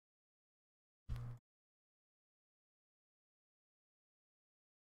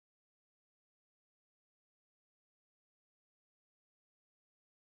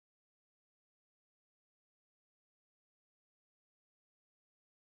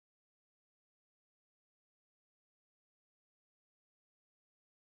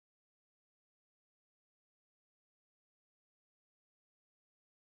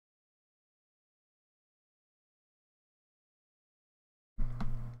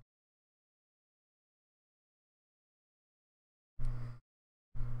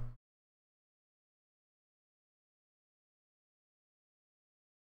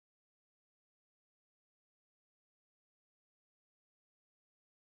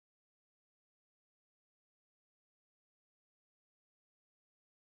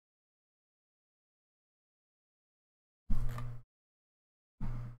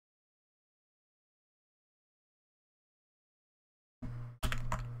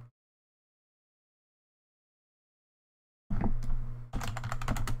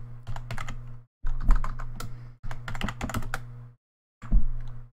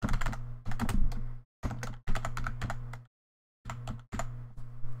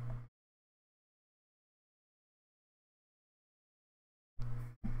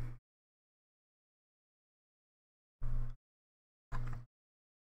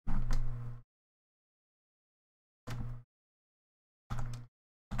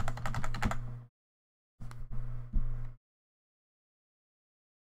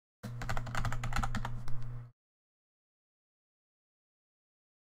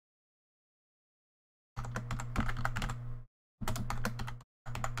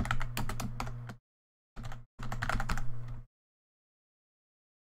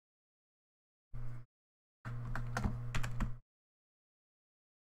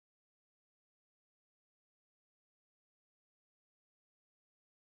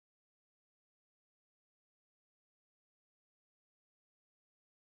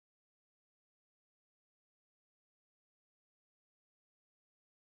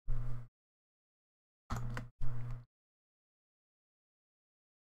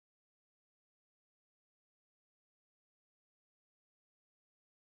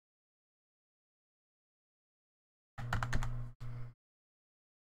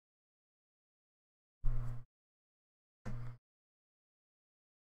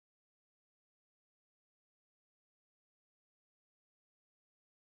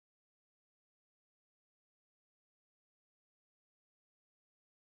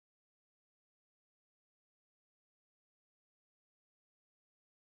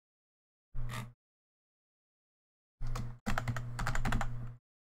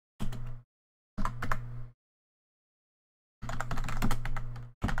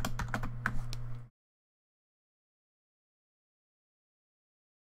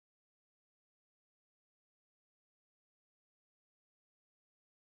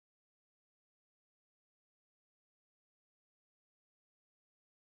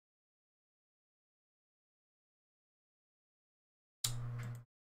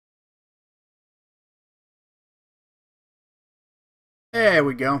There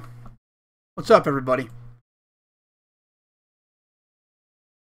we go. What's up, everybody?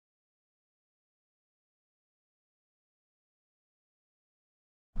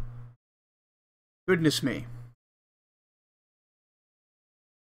 Goodness me.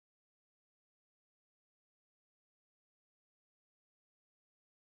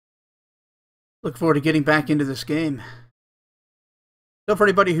 Look forward to getting back into this game. So for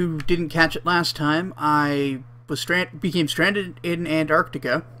anybody who didn't catch it last time, I became stranded in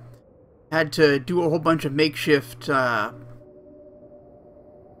Antarctica. Had to do a whole bunch of makeshift, like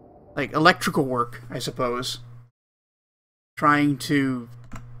electrical work, I suppose. Trying to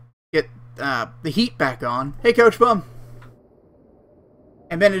get the heat back on. Hey, Coach Bum!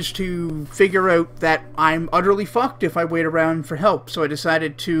 I managed to figure out that I'm utterly fucked if I wait around for help, so I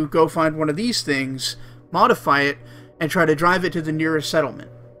decided to go find one of these things, modify it, and try to drive it to the nearest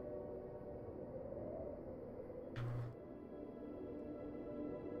settlement.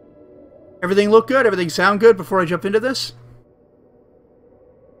 Everything look good? Everything sound good before I jump into this?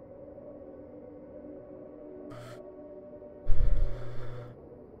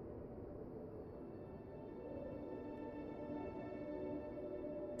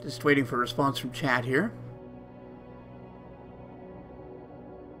 Just waiting for a response from chat here.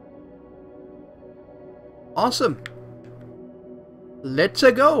 Awesome. Let's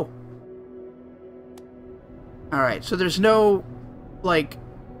go. Alright, so there's no, like,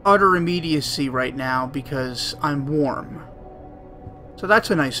 utter immediacy right now because I'm warm. So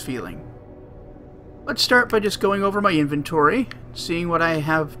that's a nice feeling. Let's start by just going over my inventory, seeing what I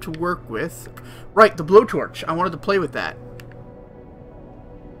have to work with. Right, the blowtorch. I wanted to play with that.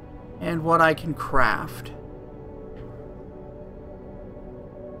 And what I can craft.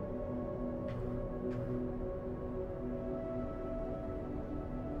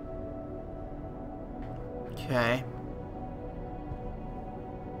 Okay.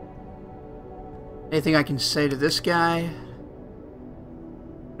 Anything I can say to this guy?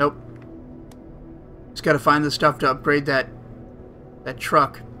 Nope. Just gotta find the stuff to upgrade that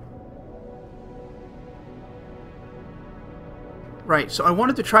truck. Right, so I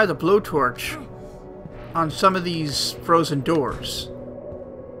wanted to try the blowtorch on some of these frozen doors.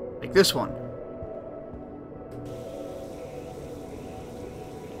 Like this one.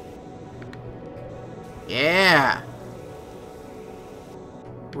 Yeah!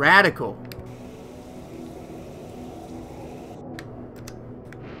 Radical.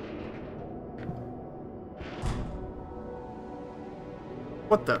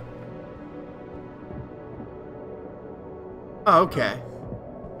 What the? Oh, okay.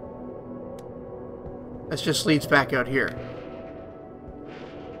 That just leads back out here.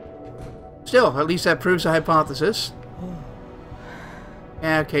 Still, at least that proves a hypothesis.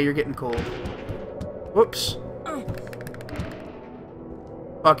 Yeah, okay, you're getting cold. Whoops.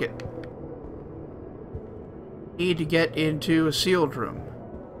 Fuck it. Need to get into a sealed room.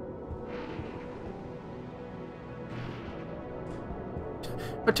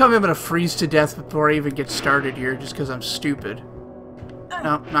 Don't tell me I'm gonna freeze to death before I even get started here just because I'm stupid.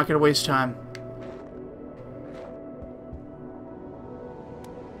 No, not gonna waste time.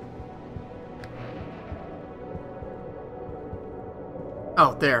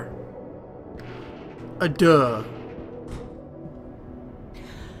 Oh, there. Duh.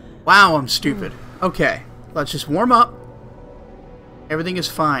 Wow, I'm stupid. Okay, let's just warm up. Everything is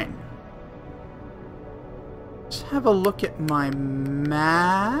fine. Let's have a look at my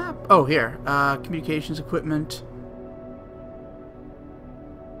map. Oh, here. Communications equipment.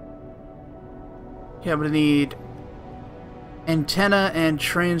 Okay, I'm gonna need antenna and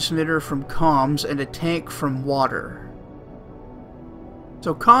transmitter from comms and a tank from water.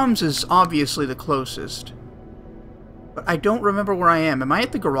 So comms is obviously the closest. But I don't remember where I am. Am I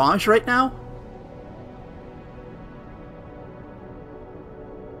at the garage right now?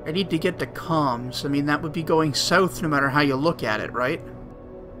 I need to get to comms. I mean, that would be going south no matter how you look at it, right?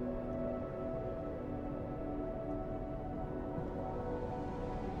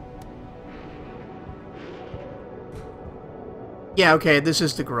 Yeah, okay, this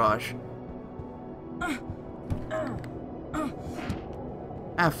is the garage.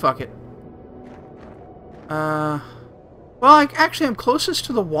 Ah, fuck it. Well, actually, I'm closest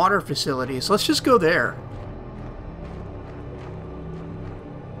to the water facilities. Let's just go there.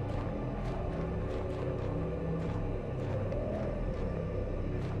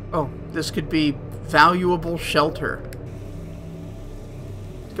 Oh, this could be valuable shelter.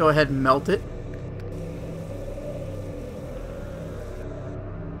 Let's go ahead and melt it.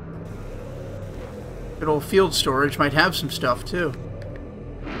 Good old field storage might have some stuff, too.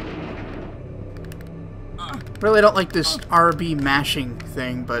 Really don't like this RB mashing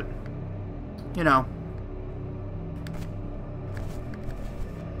thing, but, you know.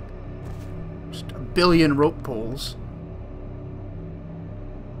 Just a billion rope pulls.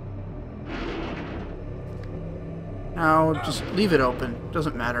 Now, just leave it open.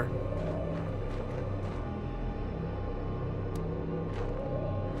 Doesn't matter.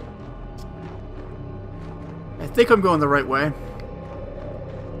 I think I'm going the right way.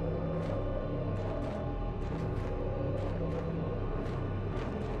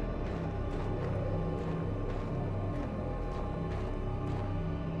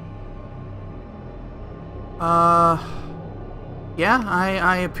 Yeah,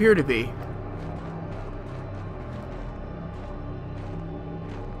 I appear to be.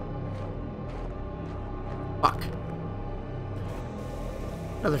 Fuck.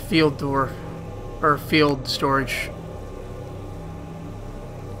 Another field door. Or field storage.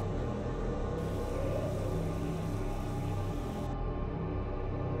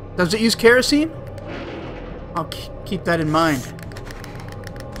 Does it use kerosene? I'll keep that in mind.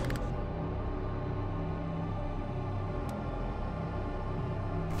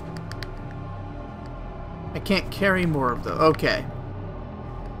 I can't carry more of those. Okay.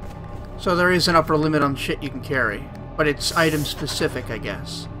 So there is an upper limit on shit you can carry. But it's item specific, I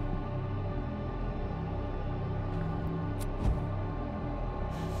guess.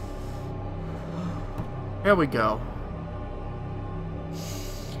 There we go.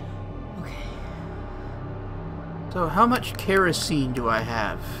 Okay. So how much kerosene do I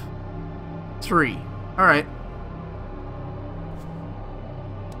have? 3. Alright.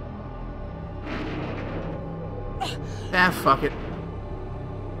 Ah, fuck it.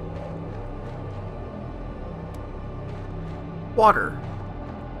 Water.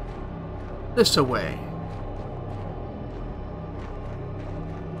 This away.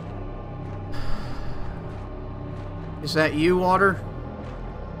 Is that you, water?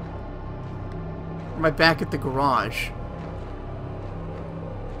 Or am I back at the garage?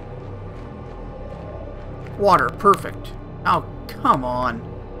 Water, perfect. Oh, come on.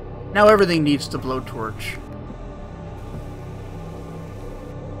 Now everything needs the blowtorch.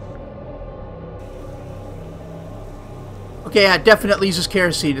 Okay, yeah, it definitely uses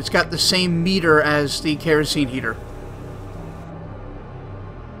kerosene. It's got the same meter as the kerosene heater.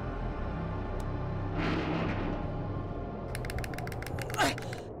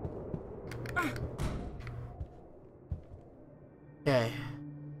 Okay.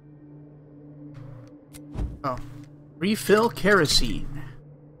 Oh. Refill kerosene.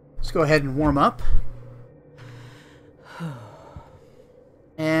 Let's go ahead and warm up.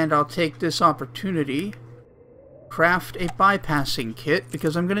 And I'll take this opportunity. Craft a bypassing kit,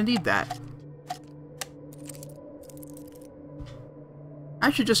 because I'm going to need that.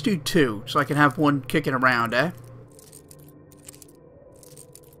 I should just do 2, so I can have one kicking around, eh?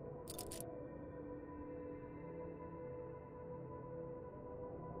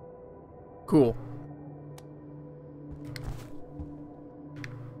 Cool.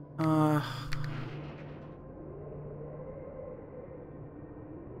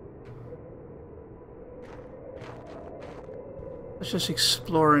 Let's just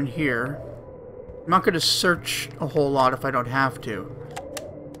explore in here. I'm not going to search a whole lot if I don't have to.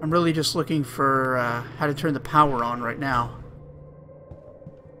 I'm really just looking for how to turn the power on right now.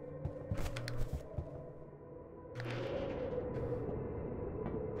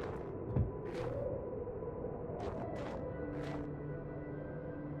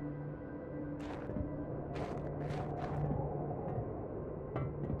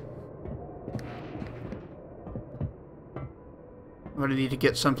 I'm gonna need to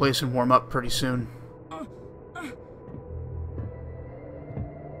get someplace and warm up pretty soon.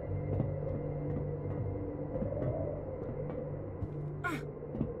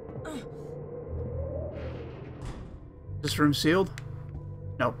 Is this room sealed?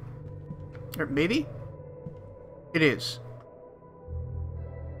 No. Or maybe? It is.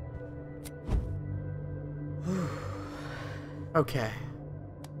 Okay.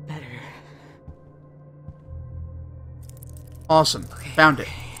 Better. Awesome. Found it.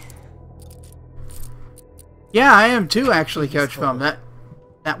 Yeah, I am too, actually, Coach Bum.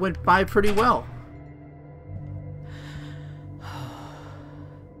 That went by pretty well.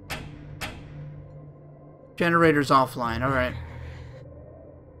 Generator's offline. Alright.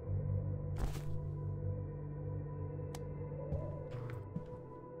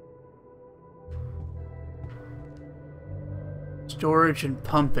 Storage and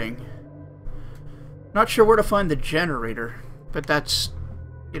pumping. Not sure where to find the generator. But that's,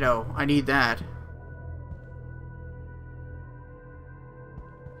 you know, I need that.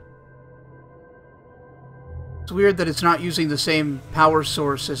 It's weird that it's not using the same power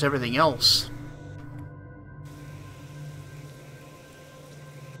source as everything else.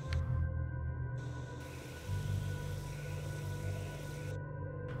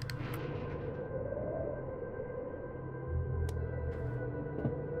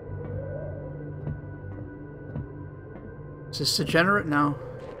 Is this a generator? No.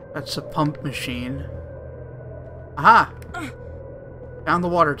 That's a pump machine. Aha! Found the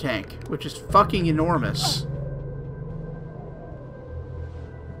water tank, which is fucking enormous.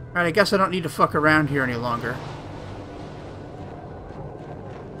 Alright, I guess I don't need to fuck around here any longer.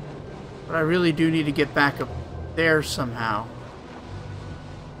 But I really do need to get back up there somehow.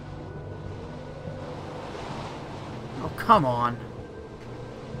 Oh, come on.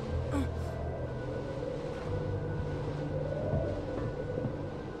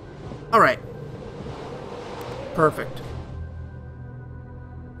 Alright. Perfect.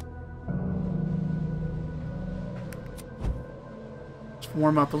 Let's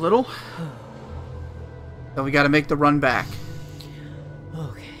warm up a little. Then we gotta make the run back.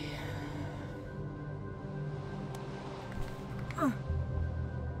 Okay.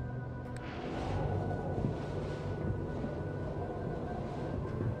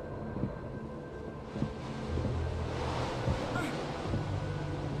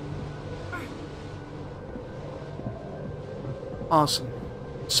 Awesome.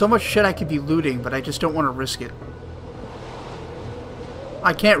 So much shit I could be looting, but I just don't want to risk it.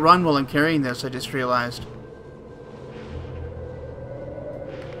 I can't run while I'm carrying this, I just realized.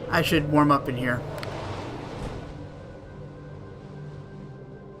 I should warm up in here.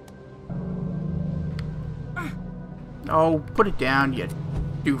 Oh, put it down, you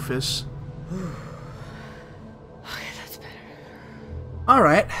doofus. Okay, that's better.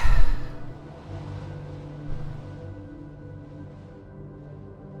 Alright.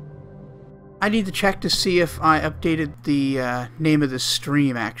 I need to check to see if I updated the name of the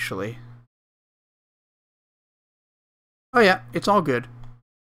stream, actually. Oh yeah, it's all good.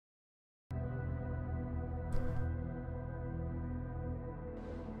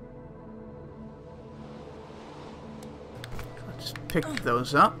 Let's pick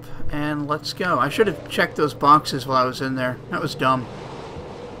those up, and let's go. I should have checked those boxes while I was in there. That was dumb.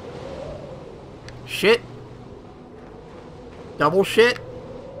 Shit. Double shit.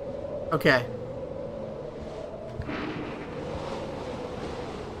 Okay.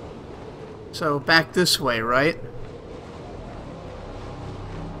 So, back this way, right?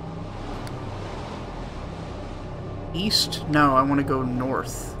 East? No, I want to go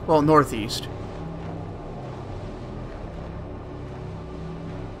north. Well, northeast.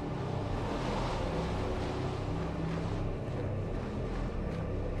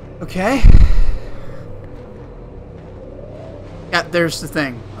 Okay. Yeah, there's the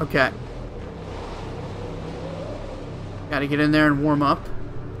thing. Okay. Gotta get in there and warm up.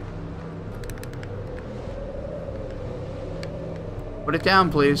 Put it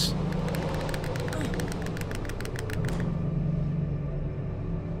down, please.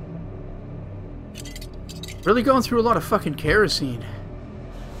 Really going through a lot of fucking kerosene.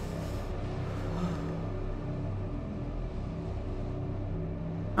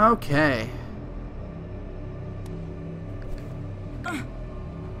 Okay.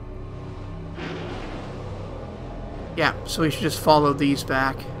 Yeah, so we should just follow these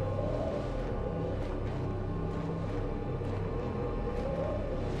back.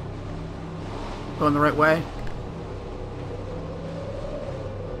 Going the right way?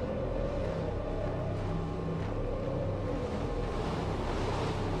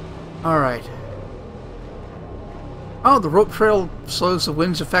 Alright. Oh, the rope trail slows the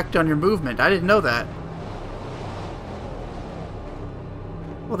wind's effect on your movement. I didn't know that.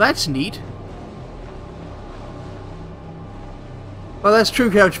 Well, that's neat. Well, that's true,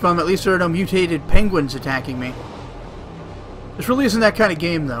 Couch Bum. At least there are no mutated penguins attacking me. This really isn't that kind of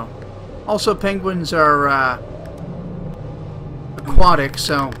game, though. Also, penguins are, aquatic,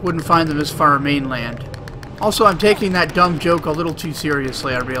 so wouldn't find them as far mainland. Also, I'm taking that dumb joke a little too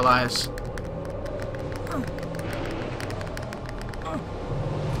seriously, I realize.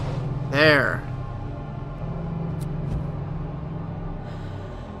 There.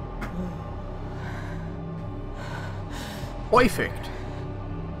 Perfect.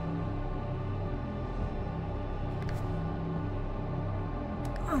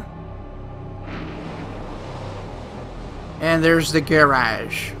 And there's the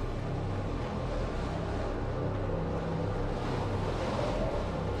garage.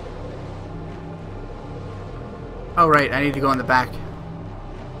 Oh, right, I need to go in the back.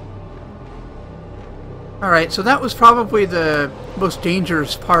 Alright, so that was probably the most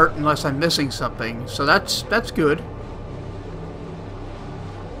dangerous part, unless I'm missing something. So that's good.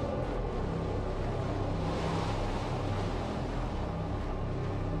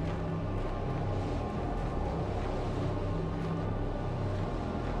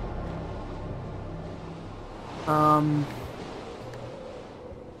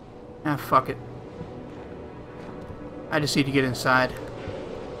 Ah, fuck it. I just need to get inside.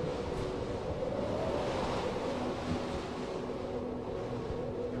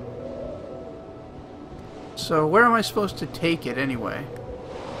 So where am I supposed to take it anyway?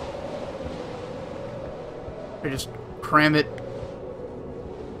 Or just cram it?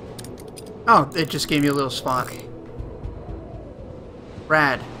 Oh, it just gave me a little spot.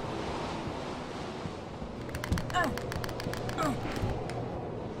 Rad.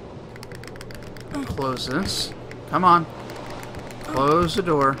 Close this. Come on. Close the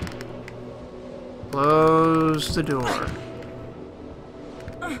door. Close the door.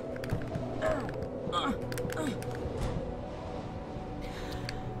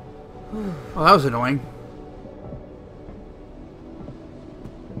 Well, that was annoying.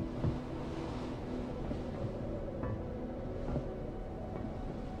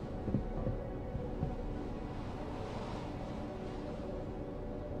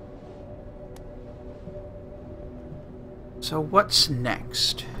 So what's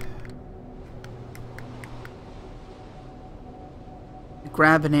next?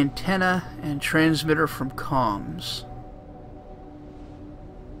 Grab an antenna and transmitter from comms.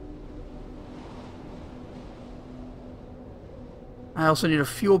 I also need a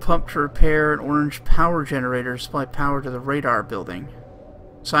fuel pump to repair an orange power generator to supply power to the radar building,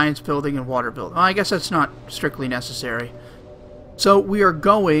 science building, and water building. Well, I guess that's not strictly necessary. So we are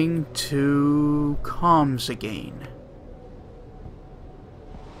going to comms again.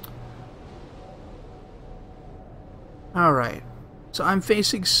 Alright, so I'm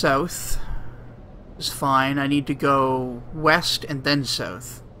facing south. It's fine. I need to go west and then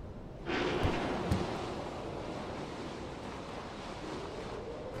south.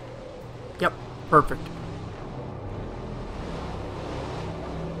 Yep, perfect.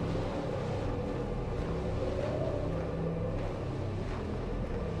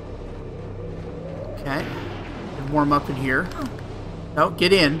 Okay, and warm up in here. No,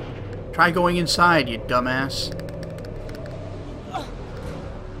 get in. Try going inside, you dumbass.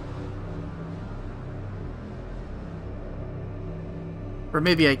 Or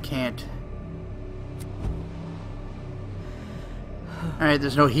maybe I can't. Alright,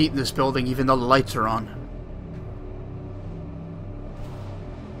 there's no heat in this building even though the lights are on.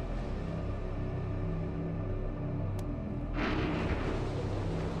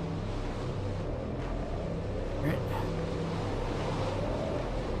 Alright.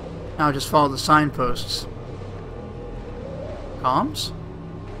 Now just follow the signposts. Comms?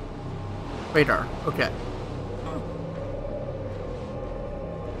 Radar. Okay.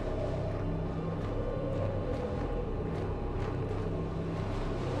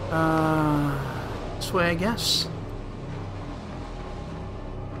 This way, I guess.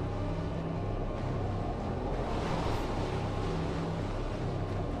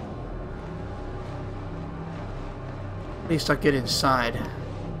 At least I'll get inside.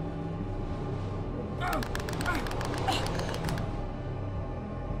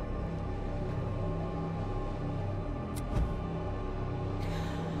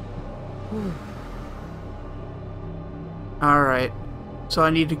 Alright. So I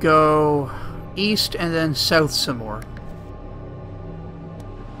need to go east and then south some more.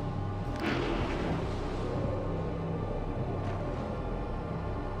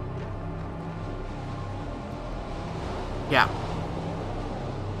 Yeah.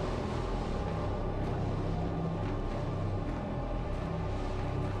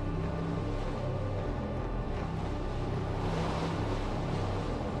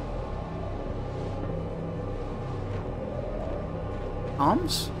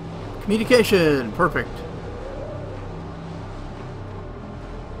 Comms? Communication! Perfect.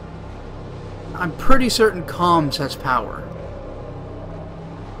 I'm pretty certain comms has power.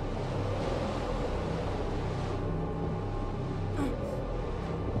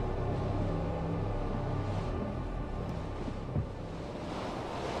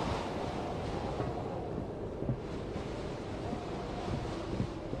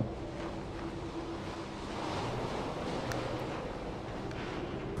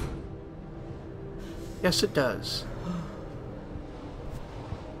 Yes, it does.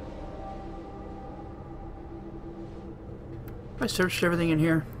 I searched everything in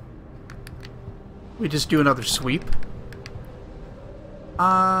here. We just do another sweep.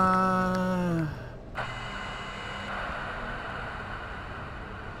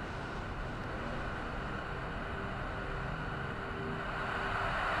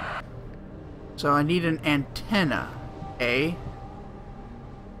 So I need an antenna. A.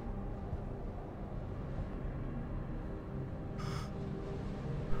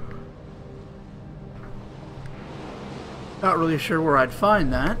 Not really sure where I'd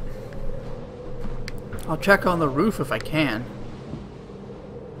find that. I'll check on the roof if I can.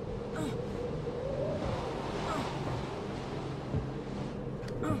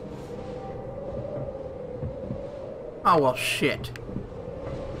 Oh, well, shit.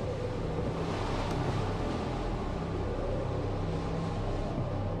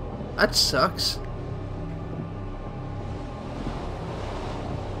 That sucks.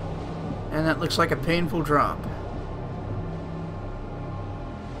 And that looks like a painful drop.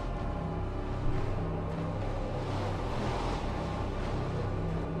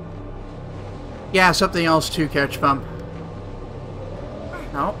 Yeah, something else too, Catch Bump.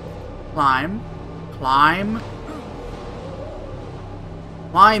 No. Climb. Climb.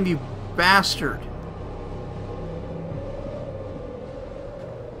 Climb, you bastard.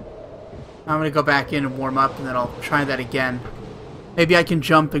 I'm gonna go back in and warm up, and then I'll try that again. Maybe I can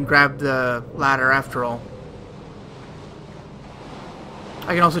jump and grab the ladder after all. I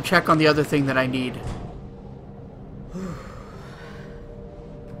can also check on the other thing that I need.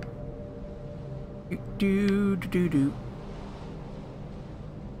 Do.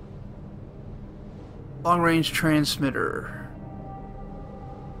 Long-range transmitter.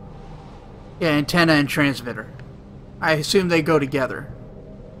 Yeah, antenna and transmitter. I assume they go together.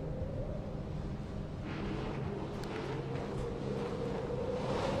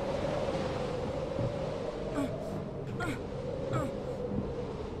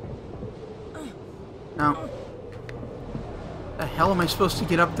 Now, the hell am I supposed to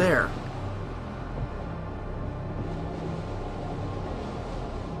get up there?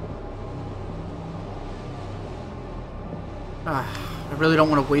 I really don't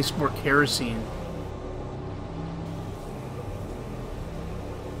want to waste more kerosene.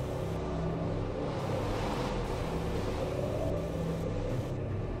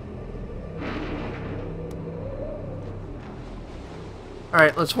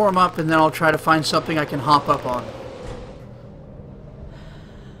 Alright, let's warm up and then I'll try to find something I can hop up on.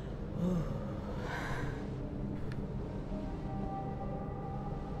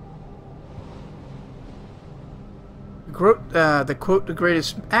 The quote, the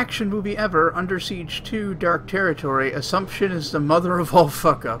greatest action movie ever, Under Siege 2, Dark Territory, assumption is the mother of all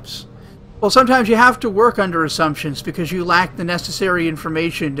fuck-ups. Well, sometimes you have to work under assumptions because you lack the necessary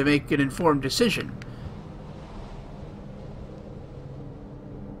information to make an informed decision.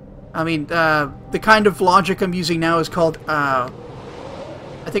 I mean, the kind of logic I'm using now is called, I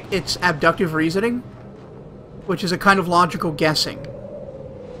think it's abductive reasoning, which is a kind of logical guessing.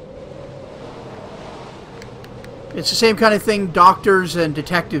 It's the same kind of thing doctors and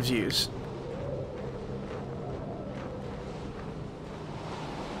detectives use.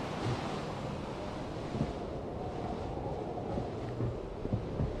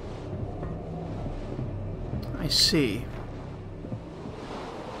 I see.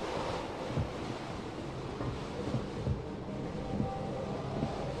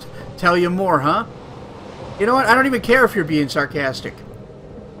 Tell you more, huh? You know what? I don't even care if you're being sarcastic.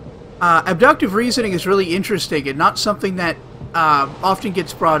 Abductive reasoning is really interesting and not something that often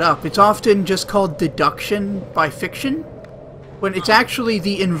gets brought up. It's often just called deduction by fiction, when it's actually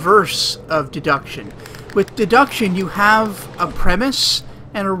the inverse of deduction. With deduction, you have a premise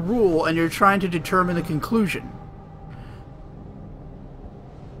and a rule, and you're trying to determine the conclusion.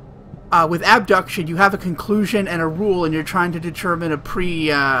 With abduction, you have a conclusion and a rule, and you're trying to determine a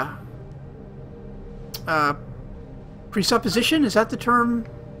presupposition? Is that the term?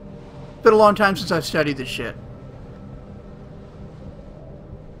 It's been a long time since I've studied this shit.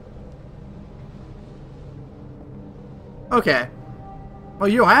 Okay. Well,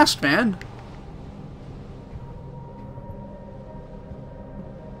 you asked, man.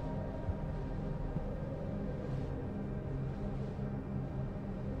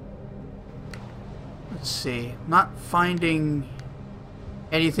 Let's see. I'm not finding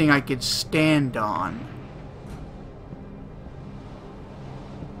anything I could stand on.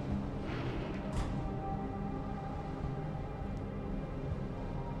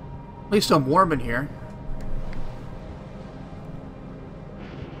 At least I'm warm in here.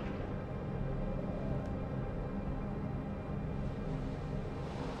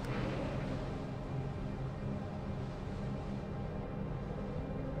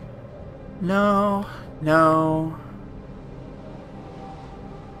 No, no.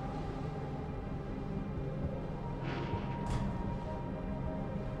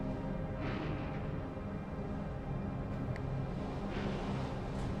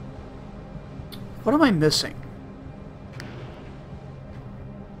 What am I missing?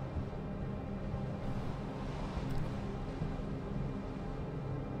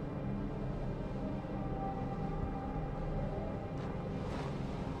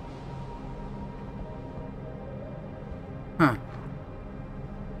 Huh.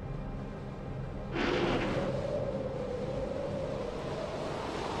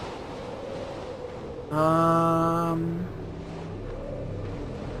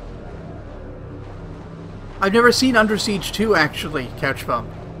 I've never seen Under Siege 2, actually, Couch Bum.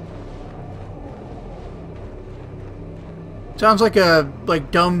 Sounds like a,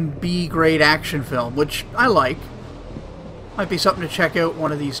 dumb B-grade action film, which I like. Might be something to check out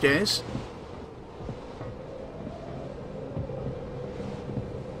one of these days.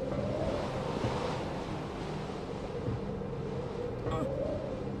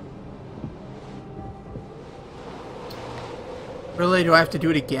 Really? Do I have to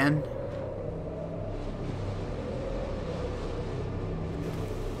do it again?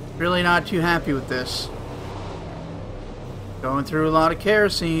 Really not too happy with this. Going through a lot of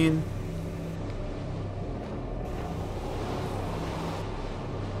kerosene.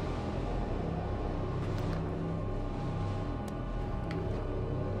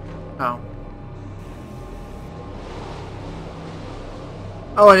 Oh.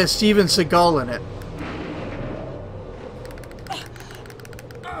 Oh, it has Steven Seagal in it.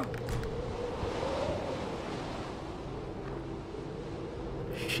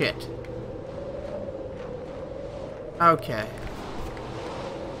 Shit. Okay.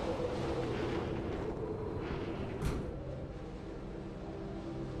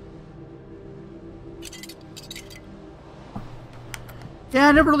 Yeah,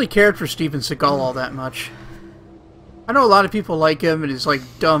 I never really cared for Steven Seagal all that much. I know a lot of people like him and his,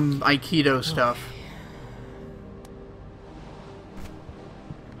 dumb Aikido stuff.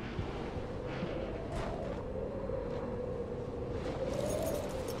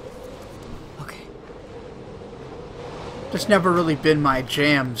 Just never really been my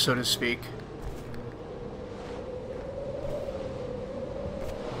jam, so to speak.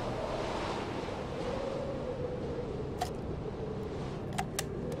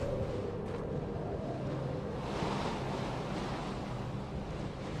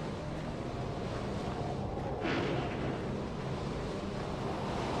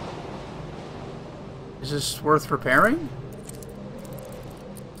 Is this worth repairing?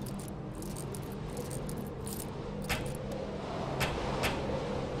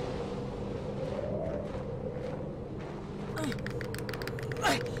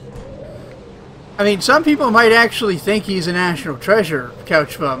 I mean, some people might actually think he's a national treasure,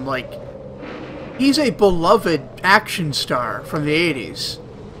 Couch Bum. He's a beloved action star from the 80s.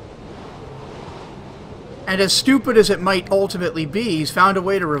 And as stupid as it might ultimately be, he's found a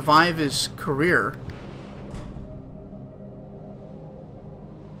way to revive his career.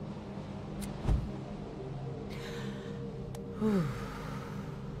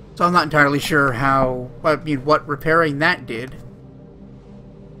 So I'm not entirely sure what repairing that did.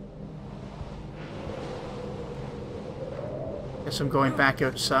 Guess I'm going back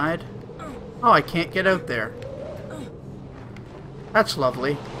outside. Oh, I can't get out there. That's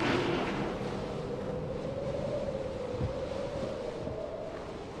lovely.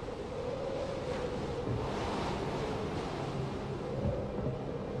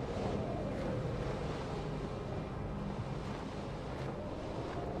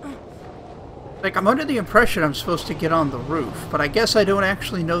 I'm under the impression I'm supposed to get on the roof, but I guess I don't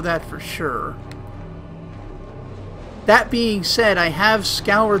actually know that for sure. That being said, I have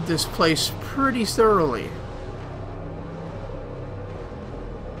scoured this place pretty thoroughly.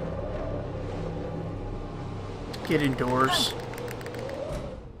 Get indoors.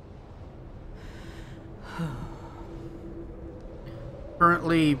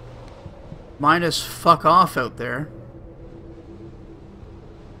 Currently, minus fuck off out there.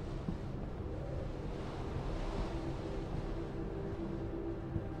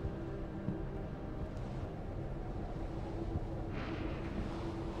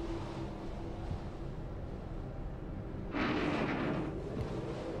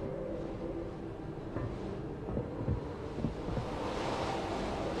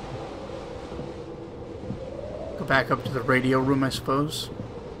 Back up to the radio room, I suppose.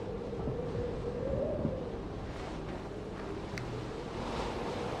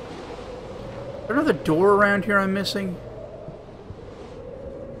 Is there another door around here I'm missing?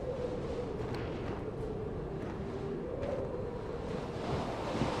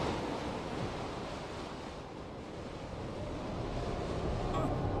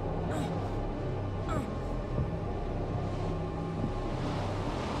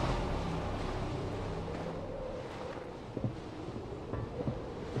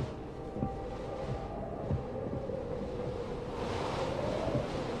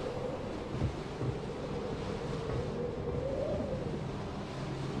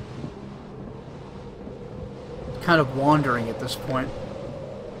 kind of wandering at this point.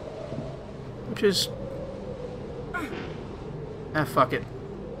 Which is... ah, fuck it.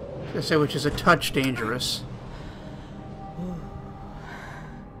 I was gonna say which is a touch dangerous.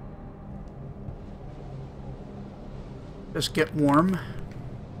 Just get warm.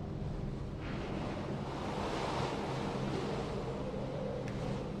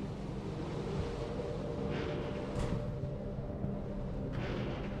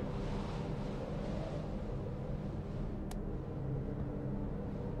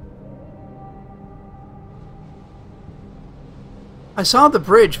 I saw the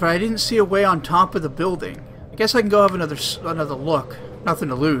bridge, but I didn't see a way on top of the building. I guess I can go have another look. Nothing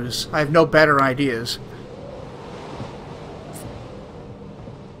to lose. I have no better ideas.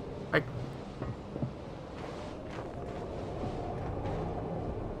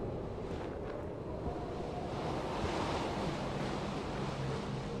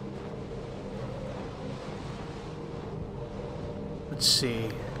 Let's see.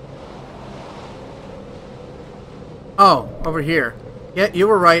 Oh, over here. Yeah, you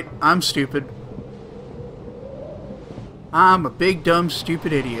were right. I'm stupid. I'm a big, dumb,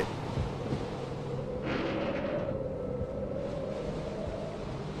 stupid idiot.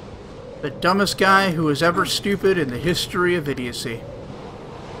 The dumbest guy who was ever stupid in the history of idiocy.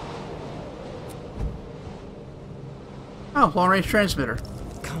 Oh, long-range transmitter.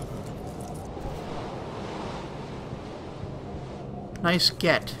 Nice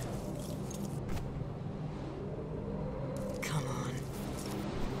get.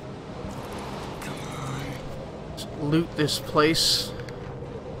 Loot this place.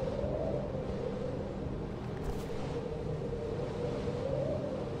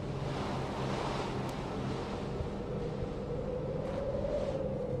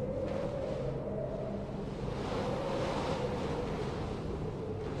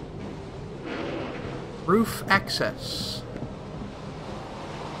 Roof access.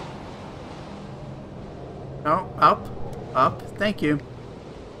 Oh, up, up, thank you.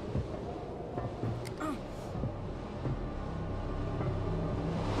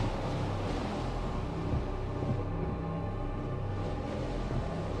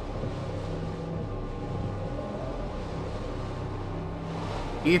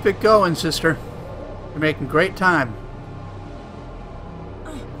 Keep it going, sister. You're making great time.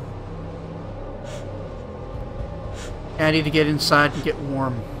 I need to get inside and get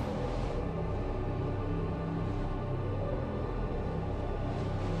warm.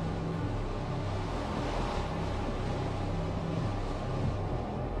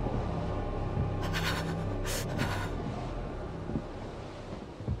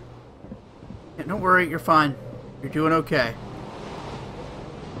 Yeah, don't worry, you're fine. You're doing okay.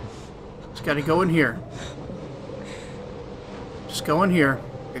 Just gotta go in here. Just go in here.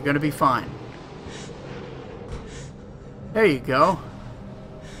 You're gonna be fine. There you go.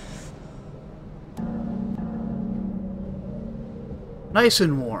 Nice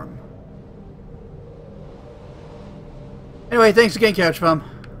and warm. Anyway, thanks again, Couch Bum.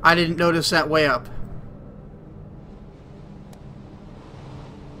 I didn't notice that way up.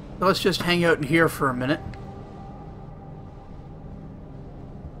 So let's just hang out in here for a minute.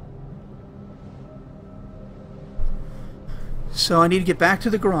 So I need to get back to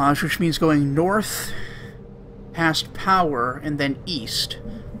the garage, which means going north, past power, and then east.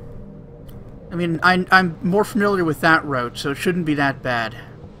 I mean, I'm more familiar with that route, so it shouldn't be that bad.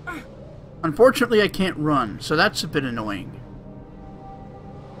 Unfortunately, I can't run, so that's a bit annoying.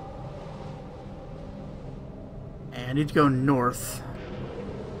 And I need to go north,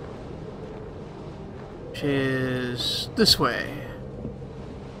 which is this way.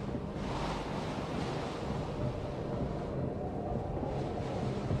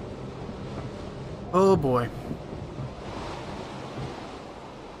 Oh boy.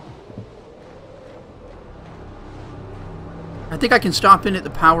 I think I can stop in at the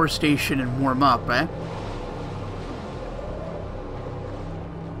power station and warm up, eh?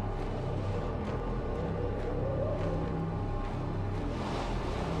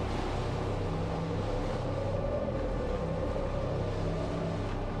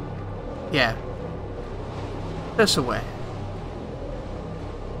 Yeah. This away.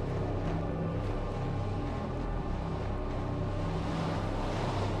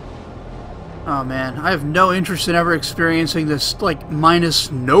 Oh man, I have no interest in ever experiencing this, like,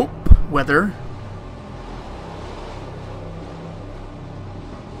 minus nope weather.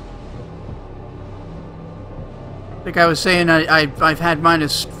 Like I was saying, I've had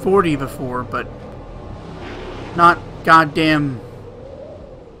minus 40 before, but not goddamn...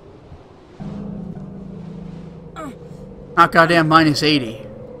 Not goddamn minus 80.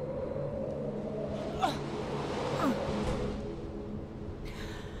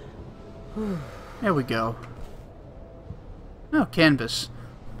 There we go. Oh, canvas.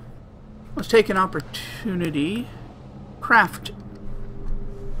 Let's take an opportunity. Craft.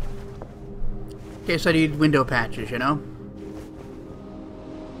 In case I need window patches, you know?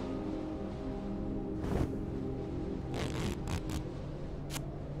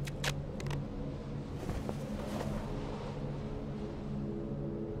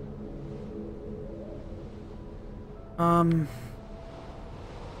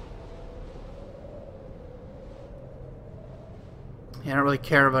 Yeah, I don't really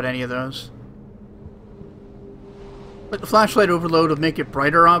care about any of those. Like the flashlight overload would make it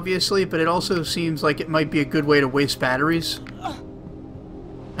brighter, obviously, but it also seems like it might be a good way to waste batteries.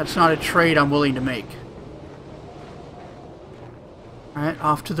 That's not a trade I'm willing to make. Alright,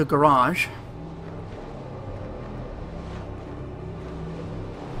 off to the garage.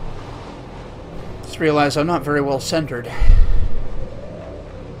 Just realized I'm not very well centered.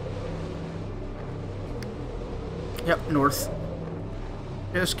 Yep, north.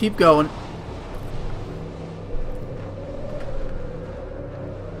 Just keep going.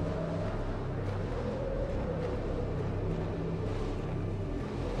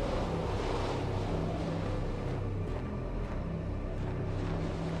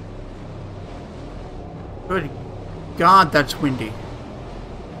 Good God, that's windy.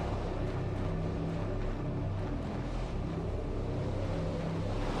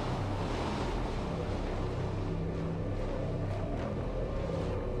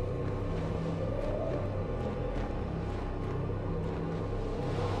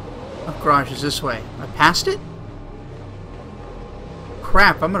 Garage is this way. I passed it?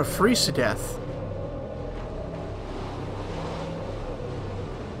 Crap, I'm gonna freeze to death.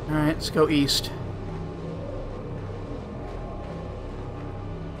 Alright, let's go east.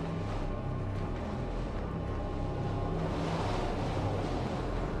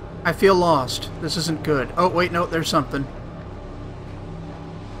 I feel lost. This isn't good. Oh, wait, no, there's something.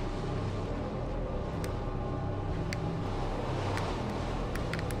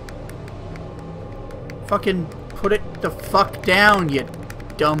 Fucking put it the fuck down, you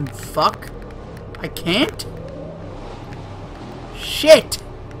dumb fuck. I can't? Shit!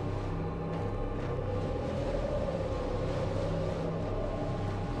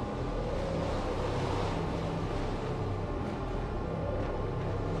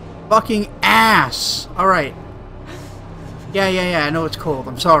 Fucking ass! Alright. Yeah, I know it's cold.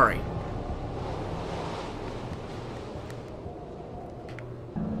 I'm sorry.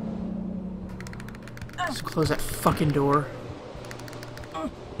 Let's close that fucking door.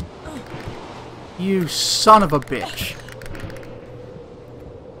 You son of a bitch.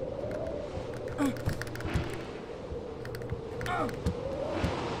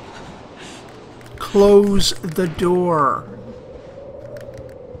 Close the door.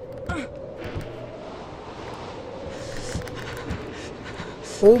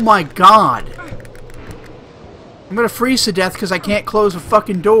 Oh my God. I'm gonna freeze to death because I can't close a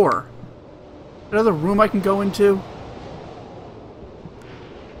fucking door. Another room I can go into?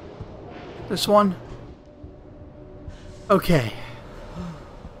 This one? Okay.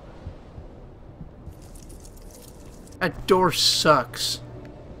 That door sucks.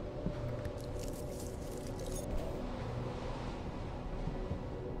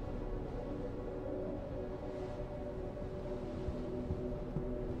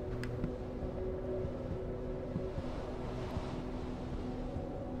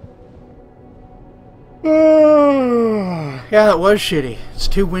 Yeah, that was shitty. It's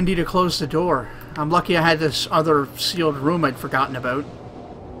too windy to close the door. I'm lucky I had this other sealed room I'd forgotten about.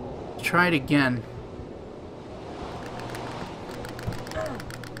 Let's try it again.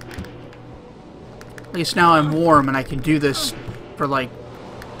 At least now I'm warm and I can do this for like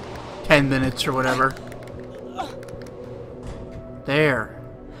 10 minutes or whatever. There.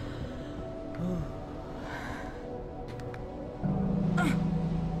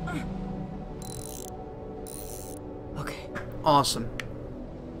 Awesome.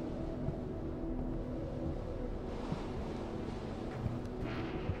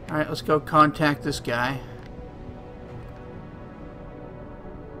 Alright, let's go contact this guy.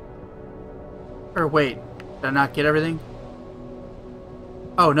 Or wait, did I not get everything?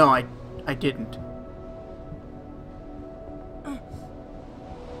 Oh no, I didn't.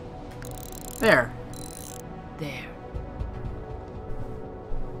 There. There.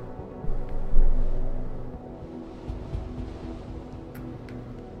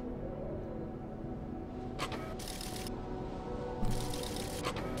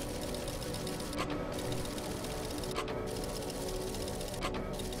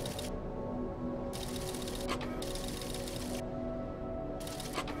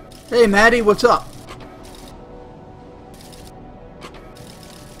 Hey Maddie, what's up?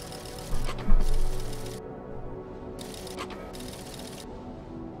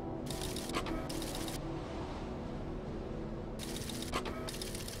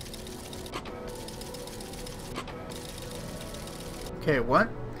 Okay, what?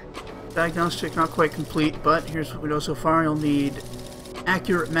 Diagnostic not quite complete, but here's what we know so far. You'll need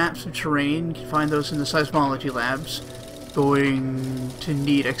accurate maps of terrain. You can find those in the seismology labs. Going to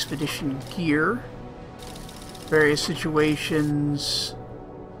need expedition gear. Various situations.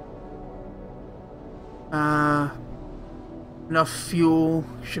 Enough fuel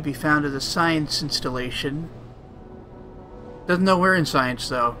should be found at the science installation. Doesn't know where in science,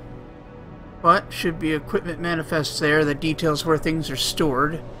 though. But should be equipment manifests there that details where things are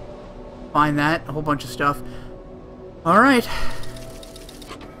stored. Find that, a whole bunch of stuff. Alright.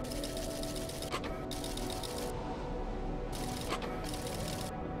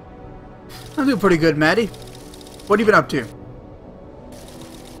 I'm doing pretty good, Maddie. What have you been up to?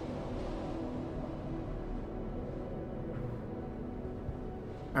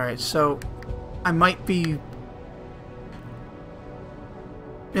 Alright, so it might be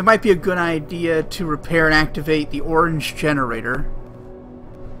a good idea to repair and activate the orange generator.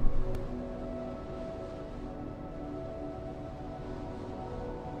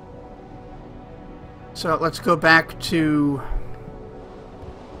 So let's go back to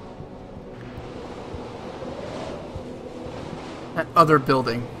that other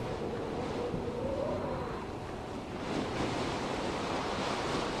building.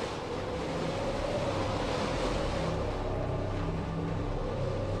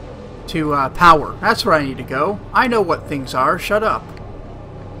 To power. That's where I need to go. I know what things are. Shut up.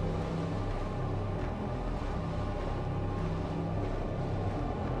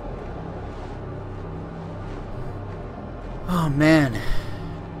 Oh, man.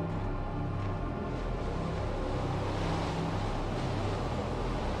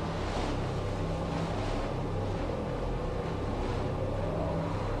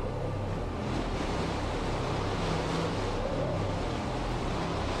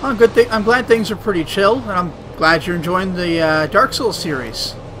 Oh, good thing. I'm glad things are pretty chill, and I'm glad you're enjoying the Dark Souls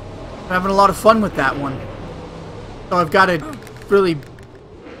series. I'm having a lot of fun with that one. So I've got to really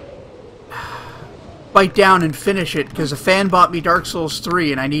bite down and finish it, because a fan bought me Dark Souls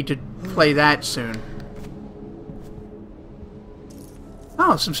 3, and I need to play that soon.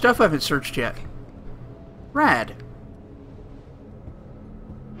 Oh, some stuff I haven't searched yet. Rad.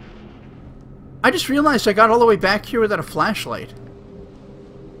 I just realized I got all the way back here without a flashlight.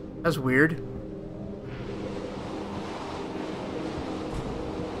 That's weird.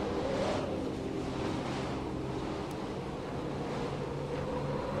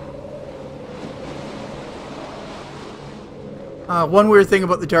 One weird thing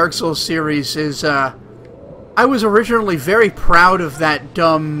about the Dark Souls series is I was originally very proud of that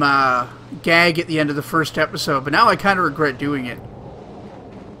dumb gag at the end of the first episode, but now I kind of regret doing it.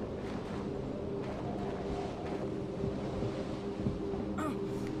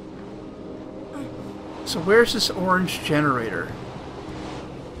 So where's this orange generator?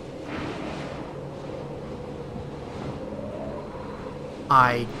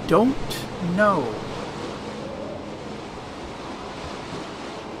 I don't know.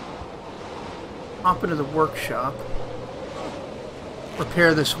 Hop into the workshop.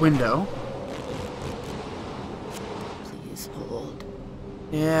 Repair this window. Please hold.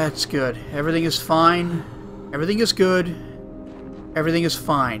 Yeah, it's good. Everything is fine. Everything is good. Everything is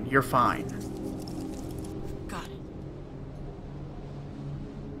fine. You're fine. Got it.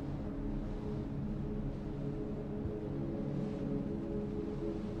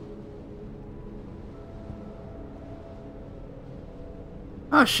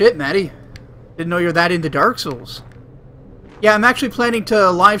 Oh shit, Maddie. Didn't know you're that into Dark Souls. Yeah, I'm actually planning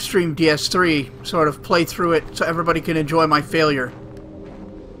to live stream DS3, sort of play through it so everybody can enjoy my failure.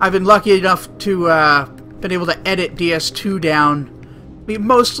 I've been lucky enough to been able to edit DS2 down,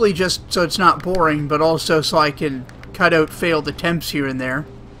 mostly just so it's not boring, but also so I can cut out failed attempts here and there.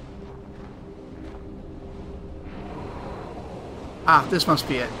 Ah, this must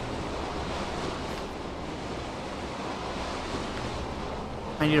be it.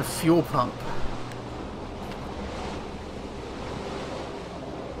 I need a fuel pump.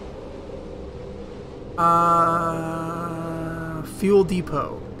 Fuel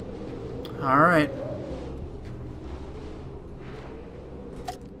depot. Alright.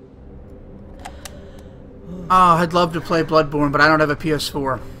 Oh, I'd love to play Bloodborne, but I don't have a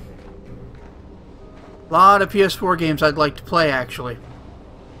PS4. A lot of PS4 games I'd like to play, actually.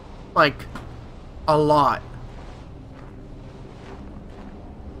 Like, a lot.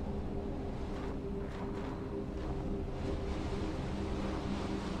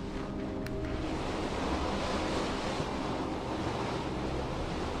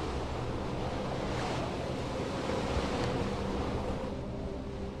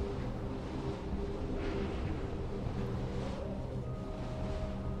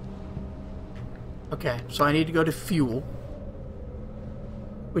 Okay, so I need to go to fuel,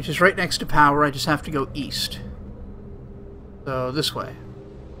 which is right next to power. I just have to go east. So this way.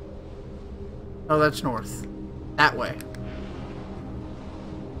 Oh, that's north. That way.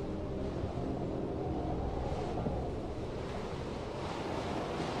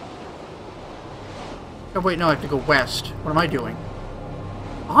 Oh wait, no, I have to go west. What am I doing?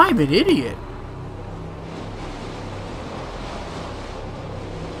 I'm an idiot.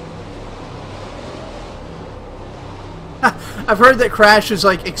 I've heard that Crash is,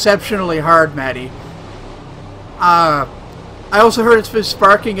 like, exceptionally hard, Maddie. I also heard it's been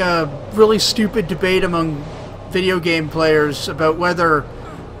sparking a really stupid debate among video game players about whether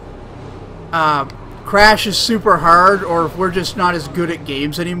Crash is super hard or if we're just not as good at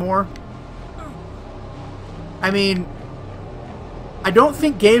games anymore. I mean, I don't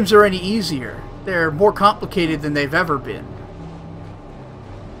think games are any easier. They're more complicated than they've ever been.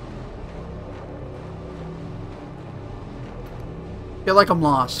 Feel like I'm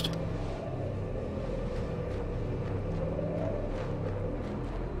lost.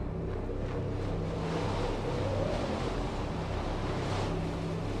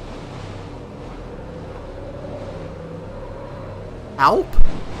 Help?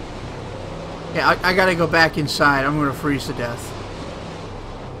 Yeah, I gotta go back inside. I'm gonna freeze to death.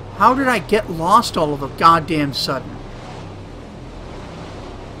 How did I get lost all of a goddamn sudden?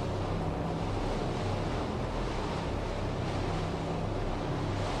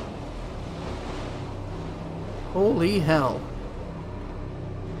 Holy hell.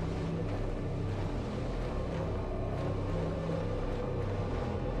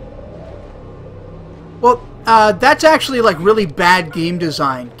 Well, that's actually like really bad game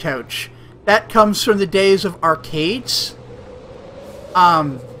design, Couch. That comes from the days of arcades,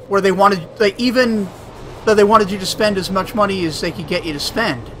 where they wanted, like, even though they wanted you to spend as much money as they could get you to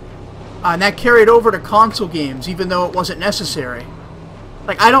spend. And that carried over to console games, even though it wasn't necessary.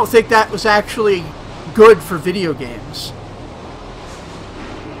 Like, I don't think that was actually good for video games.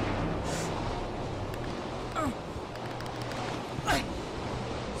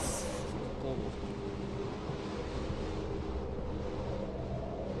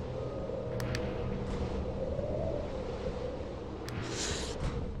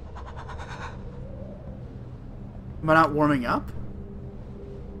 Am I not warming up?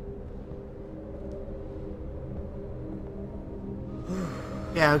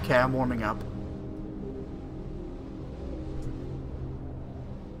 Yeah, okay, I'm warming up.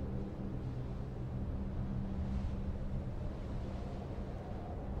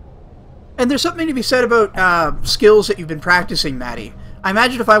 And there's something to be said about skills that you've been practicing, Maddie. I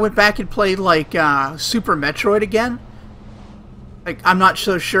imagine if I went back and played, like, Super Metroid again, like, I'm not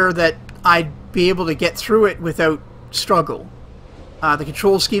so sure that I'd be able to get through it without struggle. The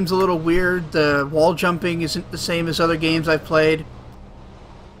control scheme's a little weird. The wall jumping isn't the same as other games I've played.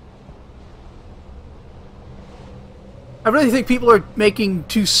 I really think people are making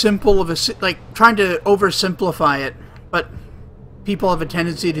too simple of a... like, trying to oversimplify it, but people have a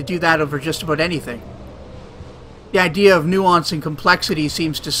tendency to do that over just about anything. The idea of nuance and complexity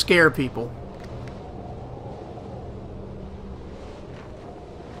seems to scare people.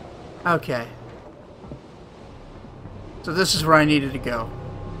 Okay. So this is where I needed to go.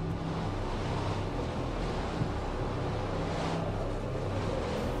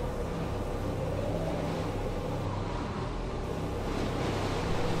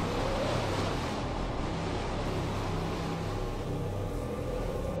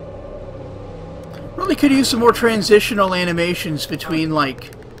 Really could use some more transitional animations between,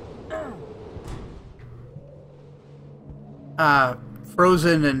 like,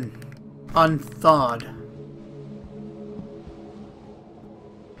 frozen and unthawed.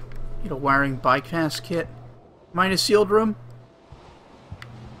 Need a wiring bypass kit. Am I in a sealed room?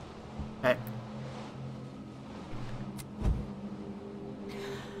 Okay.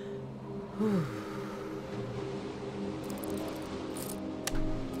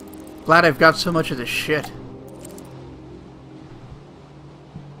 Glad I've got so much of this shit.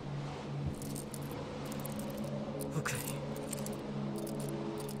 Okay.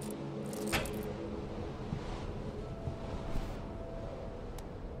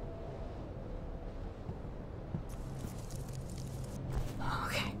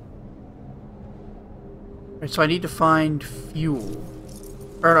 Okay. Alright, so I need to find fuel.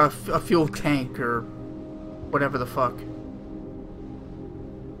 Or a fuel tank, or whatever the fuck.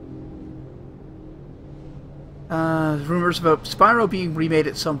 Rumors about Spyro being remade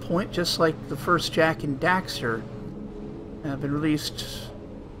at some point, just like the first Jak and Daxter. Have been released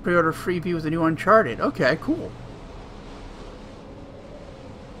pre-order freebie with the new Uncharted. Okay, cool.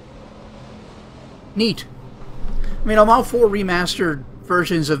 Neat. I mean, I'm all for remastered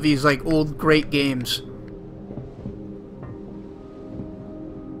versions of these, like, old great games.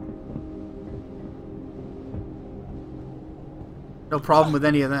 No problem with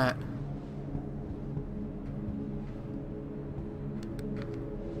any of that.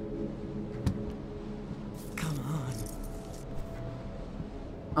 Come on.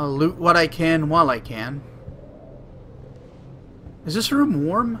 I'll loot what I can while I can. Is this room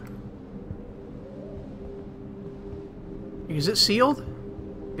warm? Is it sealed?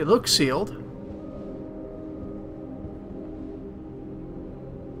 It looks sealed.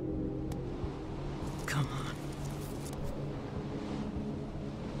 Come on.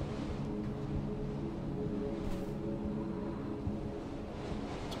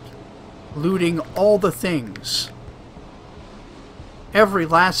 Looting all the things. Every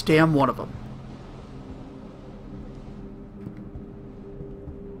last damn one of them.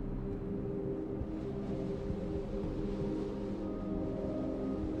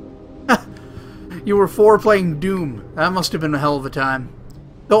 You were 4 playing Doom. That must have been a hell of a time.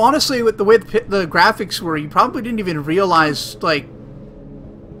 Though honestly, with the way the graphics were, you probably didn't even realize, like,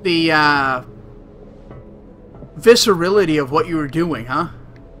 the viscerality of what you were doing, huh?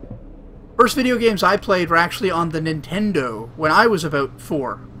 First video games I played were actually on the Nintendo when I was about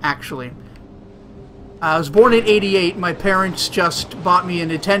 4, actually. I was born in '88. My parents just bought me a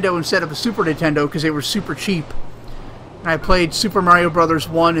Nintendo instead of a Super Nintendo because they were super cheap. And I played Super Mario Bros.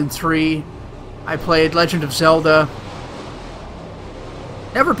 1 and 3. I played Legend of Zelda.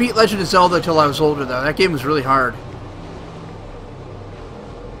 Never beat Legend of Zelda until I was older, though. That game was really hard.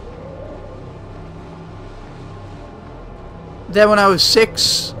 Then when I was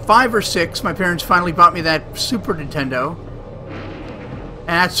 5 or 6, my parents finally bought me that Super Nintendo. And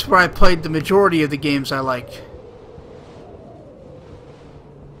that's where I played the majority of the games I liked.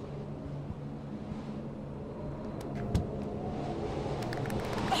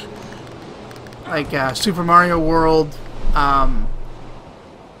 Like Super Mario World,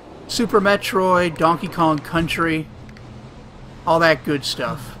 Super Metroid, Donkey Kong Country, all that good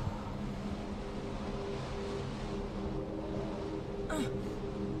stuff.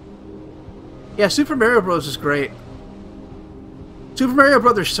 Yeah, Super Mario Bros. Is great. Super Mario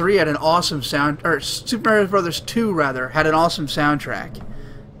Bros. 3 had an awesome Super Mario Bros. 2, rather, had an awesome soundtrack.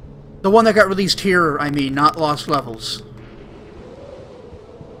 The one that got released here, I mean, not Lost Levels.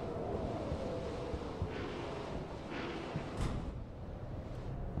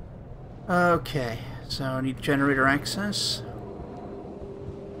 Okay, so I need generator access.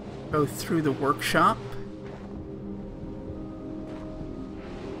 Go through the workshop.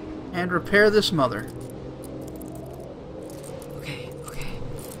 And repair this mother. Okay, okay.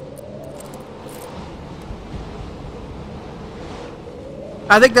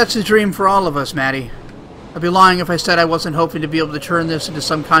 I think that's a dream for all of us, Maddie. I'd be lying if I said I wasn't hoping to be able to turn this into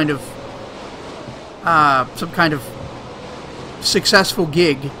some kind of successful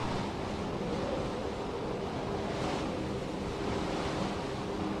gig.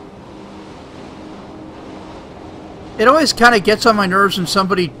 It always kind of gets on my nerves when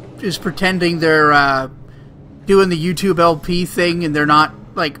somebody is pretending they're doing the YouTube LP thing and they're not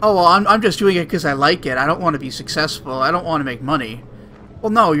like, oh, well, I'm just doing it because I like it. I don't want to be successful. I don't want to make money. Well,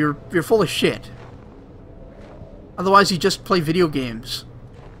 no, you're full of shit. Otherwise, you just play video games.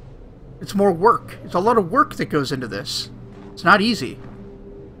 It's more work. It's a lot of work that goes into this. It's not easy.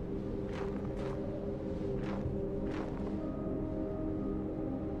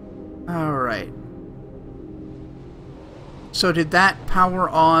 Alright. So did that power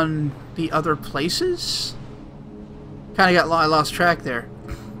on the other places? Kind of I lost track there.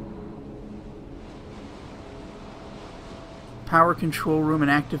 Power control room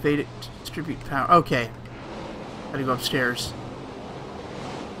and activate it to distribute power. Okay. Gotta go upstairs.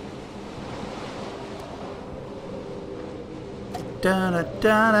 Da da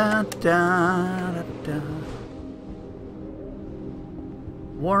da da da da.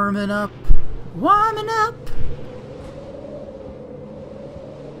 Warming up. Warming up.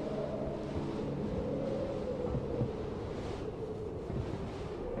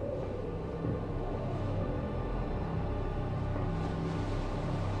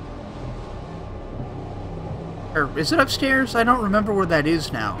 Or is it upstairs? I don't remember where that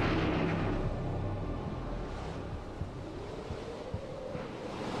is now.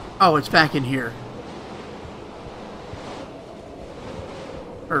 Oh, it's back in here.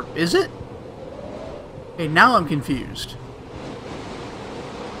 Or is it? Okay, now I'm confused.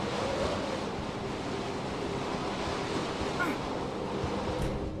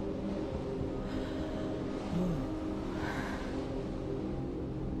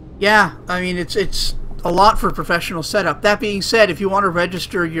 Yeah, I mean, it's a lot for professional setup. That being said, if you want to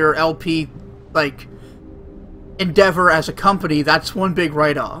register your LP, like, endeavor as a company, that's one big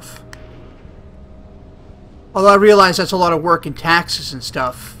write-off. Although I realize that's a lot of work and taxes and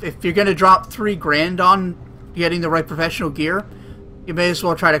stuff. If you're going to drop $3,000 on getting the right professional gear, you may as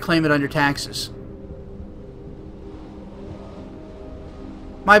well try to claim it on your taxes.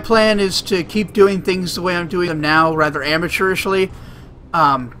 My plan is to keep doing things the way I'm doing them now, rather amateurishly.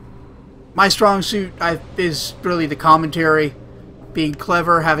 My strong suit is really the commentary, being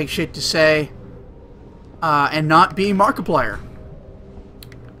clever, having shit to say, and not being Markiplier.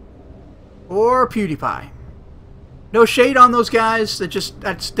 Or PewDiePie. No shade on those guys,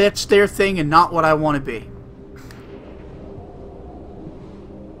 that's their thing and not what I want to be.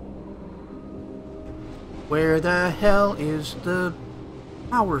 Where the hell is the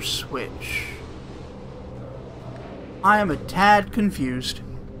power switch? I am a tad confused.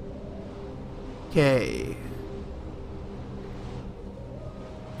 Okay.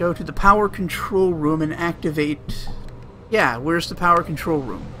 Go to the power control room and activate... Yeah, where's the power control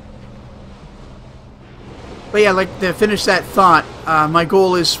room? But yeah, like, to finish that thought, my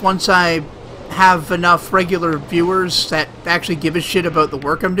goal is once I have enough regular viewers that actually give a shit about the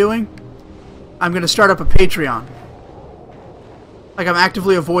work I'm doing, I'm going to start up a Patreon. Like, I'm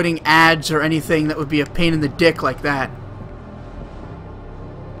actively avoiding ads or anything that would be a pain in the dick like that.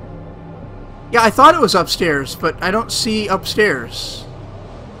 Yeah, I thought it was upstairs, but I don't see upstairs.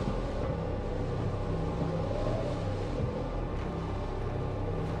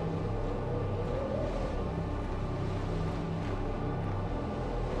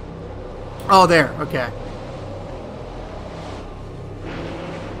 Oh, there. Okay.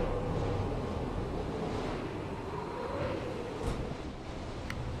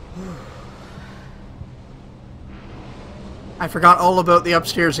 I forgot all about the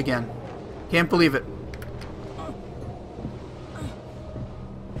upstairs again. Can't believe it.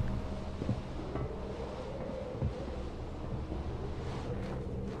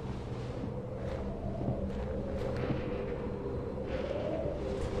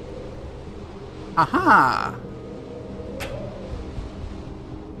 Aha!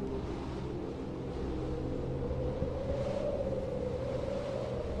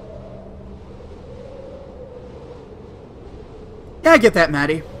 Yeah, I get that,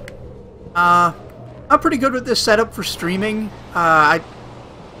 Maddie. I'm pretty good with this setup for streaming. I'm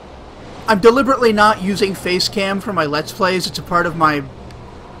deliberately not using Facecam for my Let's Plays. It's a part of my,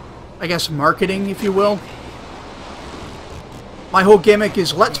 I guess, marketing, if you will. My whole gimmick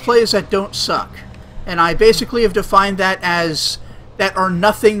is Let's Plays that don't suck. And I basically have defined that as that are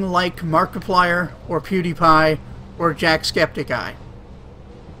nothing like Markiplier or PewDiePie or GreatCanadianGuy.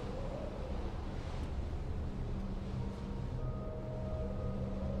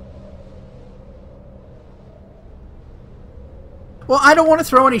 Well, I don't want to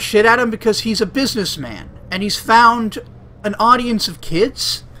throw any shit at him because he's a businessman, and he's found an audience of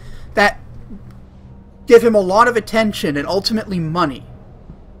kids that give him a lot of attention and ultimately money.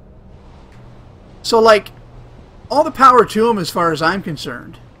 So, like, all the power to him as far as I'm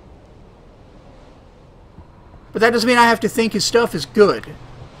concerned. But that doesn't mean I have to think his stuff is good,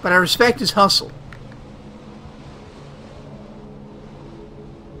 but I respect his hustle.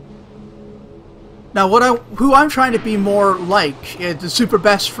 Now, who I'm trying to be more like is the Super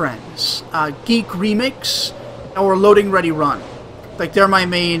Best Friends, Geek Remix, or Loading Ready Run. Like, they're my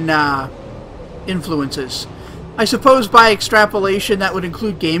main influences. I suppose by extrapolation that would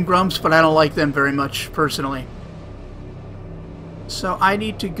include Game Grumps, but I don't like them very much, personally. So I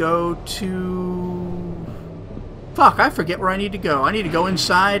need to go to... Fuck, I forget where I need to go. I need to go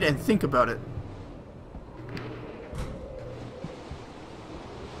inside and think about it.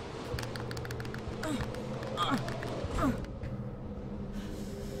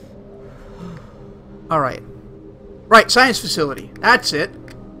 Alright. Right, science facility. That's it.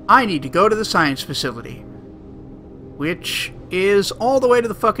 I need to go to the science facility. Which is all the way to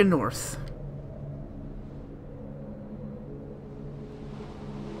the fucking north.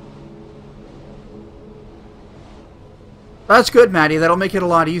 That's good, Maddie. That'll make it a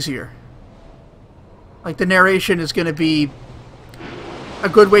lot easier. Like, the narration is going to be a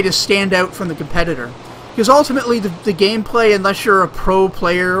good way to stand out from the competitor. Because ultimately, the gameplay, unless you're a pro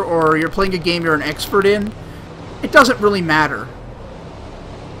player or you're playing a game you're an expert in, it doesn't really matter.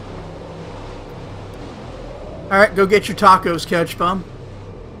 Alright, go get your tacos, Couch Bum.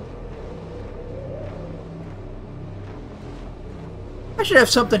 I should have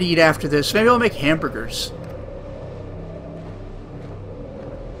something to eat after this. Maybe I'll make hamburgers.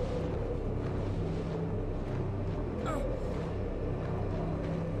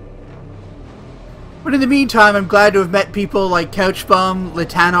 But in the meantime, I'm glad to have met people like Couchbum.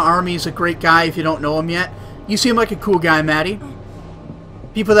 Latana Army's a great guy if you don't know him yet. You seem like a cool guy, Maddie.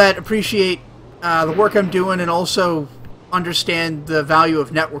 People that appreciate the work I'm doing and also understand the value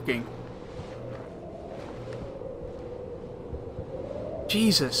of networking.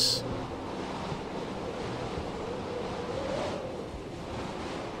 Jesus.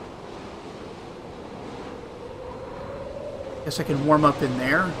 Guess I can warm up in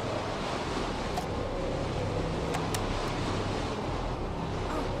there.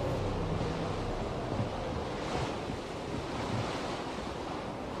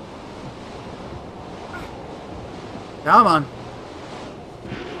 Come on.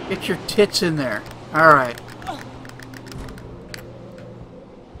 Get your tits in there. Alright.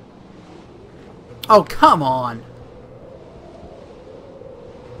 Oh, come on.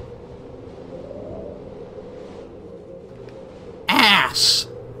 Ass.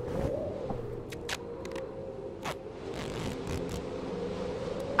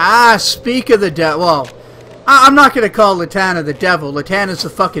 Ah, speak of the devil. Well, I'm not going to call Latana the devil. Latana's the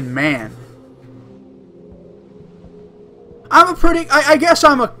fucking man. I guess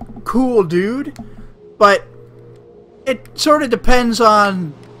I'm a cool dude, but it sort of depends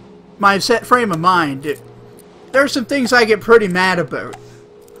on my set frame of mind. There are some things I get pretty mad about.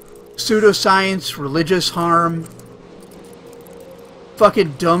 Pseudoscience, religious harm,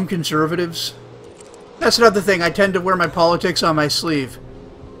 fucking dumb conservatives. That's another thing, I tend to wear my politics on my sleeve.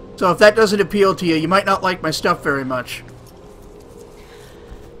 So if that doesn't appeal to you, you might not like my stuff very much.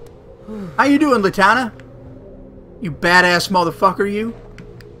 How you doing, Latana? You badass motherfucker, you.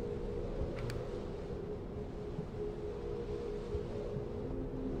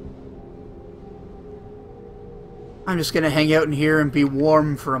 I'm just gonna hang out in here and be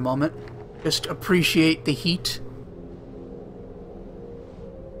warm for a moment. Just appreciate the heat.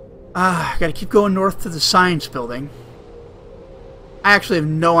 Gotta keep going north to the science building. I actually have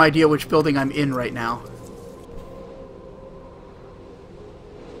no idea which building I'm in right now.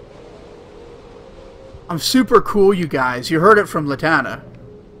 I'm super cool, you guys. You heard it from Latana.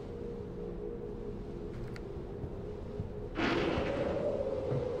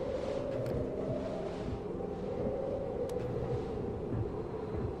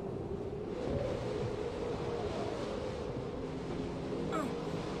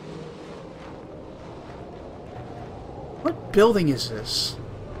 What building is this?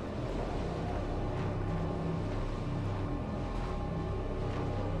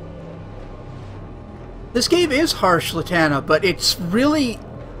 This game is harsh, Latana, but it's really...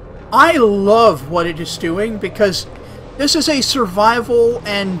 I love what it is doing, because this is a survival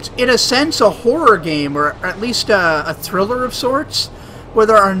and, in a sense, a horror game, or at least a thriller of sorts, where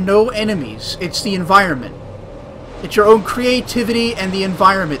there are no enemies. It's the environment. It's your own creativity and the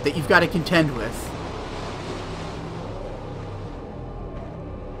environment that you've got to contend with.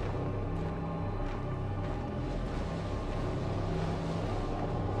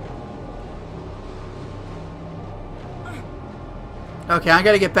 Okay, I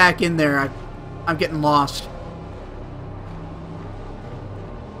gotta get back in there. I'm getting lost.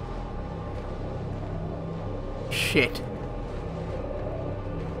 Shit.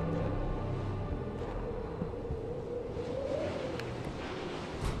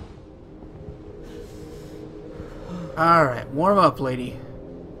 Alright, warm up, lady.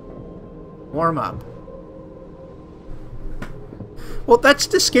 Warm up. Well, that's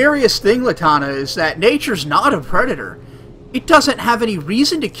the scariest thing, Latana, is that nature's not a predator. It doesn't have any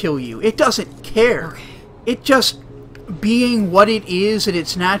reason to kill you. It doesn't care. Okay. It just, being what it is in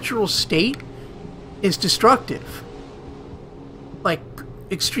its natural state, is destructive. Like,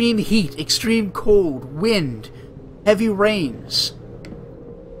 extreme heat, extreme cold, wind, heavy rains.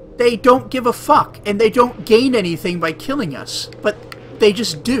 They don't give a fuck, and they don't gain anything by killing us, but they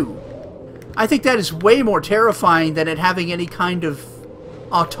just do. I think that is way more terrifying than it having any kind of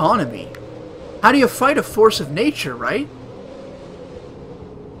autonomy. How do you fight a force of nature, right?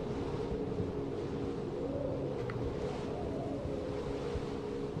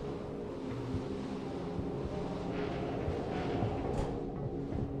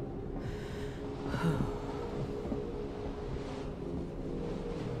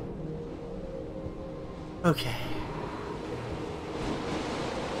 Okay.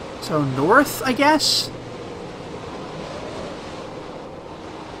 So north, I guess?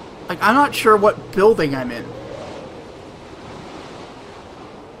 Like, I'm not sure what building I'm in.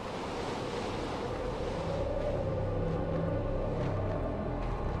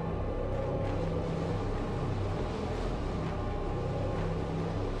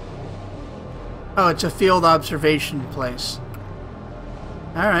 Oh, it's a field observation place.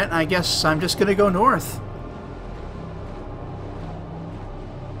 Alright, I guess I'm just gonna go north.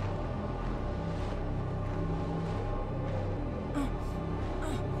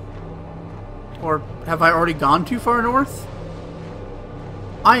 Or have I already gone too far north?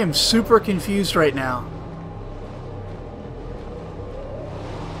 I am super confused right now.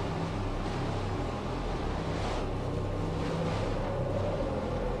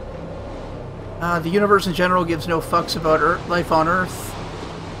 The universe in general gives no fucks about life on Earth,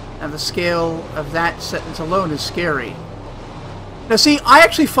 and the scale of that sentence alone is scary. Now see, I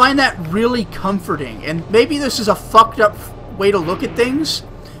actually find that really comforting, and maybe this is a fucked up way to look at things,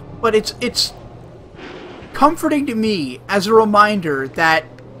 but it's comforting to me as a reminder that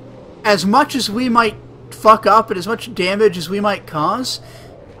as much as we might fuck up and as much damage as we might cause,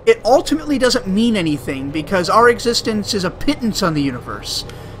 it ultimately doesn't mean anything because our existence is a pittance on the universe.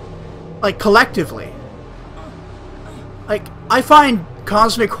 Like, collectively. Like, I find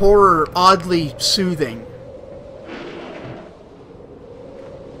cosmic horror oddly soothing.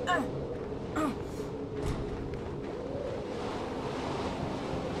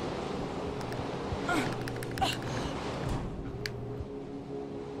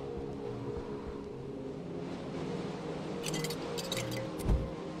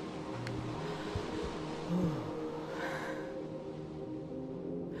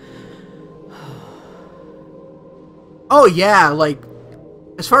 Oh yeah, like,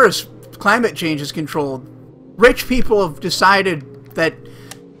 as far as climate change is controlled, rich people have decided that,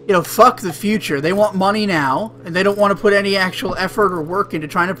 you know, fuck the future. They want money now, and they don't want to put any actual effort or work into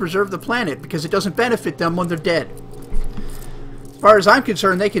trying to preserve the planet because it doesn't benefit them when they're dead. As far as I'm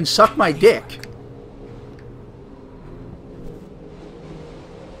concerned, they can suck my dick.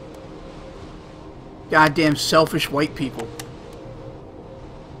 Goddamn selfish white people.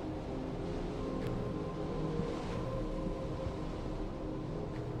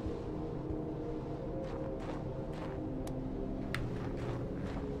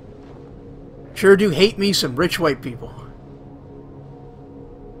 Sure do hate me some rich white people.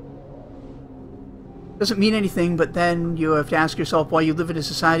 Doesn't mean anything, but then you have to ask yourself why you live in a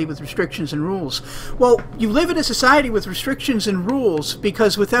society with restrictions and rules. Well, you live in a society with restrictions and rules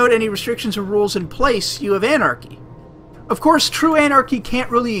because without any restrictions or rules in place, you have anarchy. Of course, true anarchy can't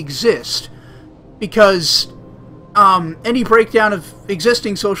really exist because any breakdown of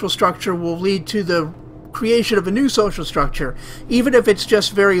existing social structure will lead to the creation of a new social structure, even if it's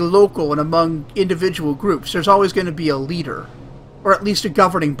just very local and among individual groups. There's always going to be a leader, or at least a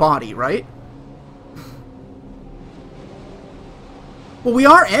governing body, right? Well, we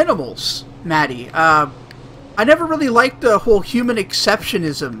are animals, Maddie. I never really liked the whole human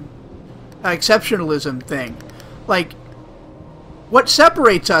exceptionalism thing. Like, what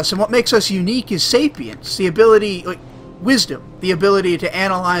separates us and what makes us unique is sapience, the ability, like, wisdom, the ability to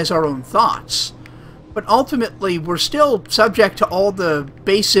analyze our own thoughts. But ultimately, we're still subject to all the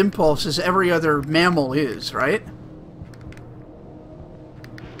base impulses every other mammal is, right?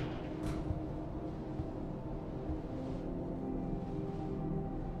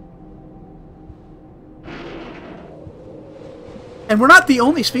 And we're not the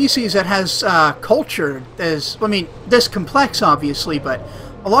only species that has culture as, I mean, this complex, obviously, but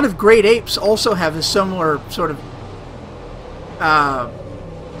a lot of great apes also have a similar sort of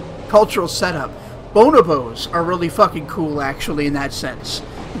cultural setup. Bonobos are really fucking cool, actually, in that sense.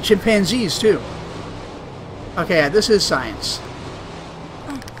 And chimpanzees, too. Okay, yeah, this is science.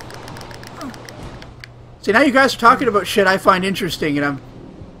 See, now you guys are talking about shit I find interesting, and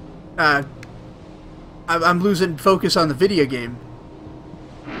I'm losing focus on the video game.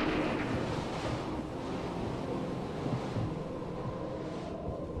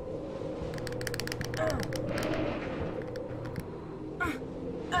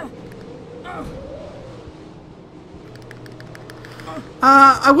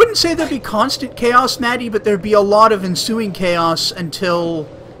 I wouldn't say there'd be constant chaos, Maddie, but there'd be a lot of ensuing chaos until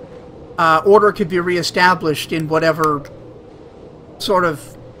order could be reestablished in whatever sort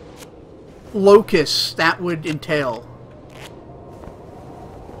of locus that would entail.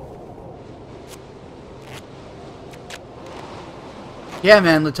 Yeah,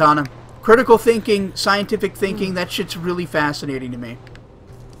 man, Latana. Critical thinking, scientific thinking, that shit's really fascinating to me.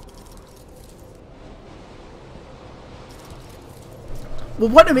 Well,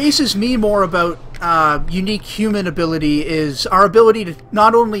 what amazes me more about unique human ability is our ability to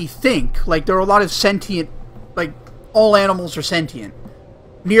not only think, like there are a lot of sentient, like all animals are sentient.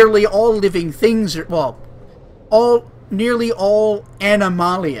 Nearly all living things are, well, nearly all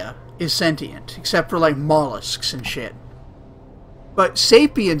animalia is sentient, except for like mollusks and shit. But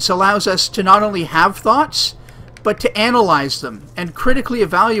sapience allows us to not only have thoughts, but to analyze them and critically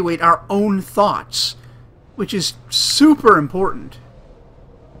evaluate our own thoughts, which is super important.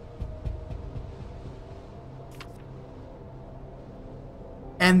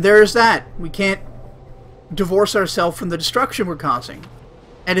 And there's that. We can't divorce ourselves from the destruction we're causing.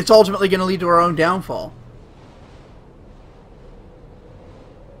 And it's ultimately going to lead to our own downfall.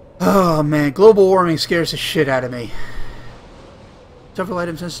 Oh man, global warming scares the shit out of me. Several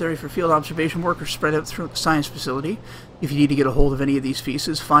items necessary for field observation work are spread out throughout the science facility. If you need to get a hold of any of these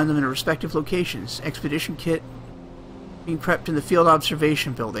pieces, find them in their respective locations. Expedition kit being prepped in the field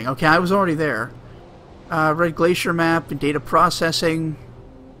observation building. Okay, I was already there. Red glacier map and data processing.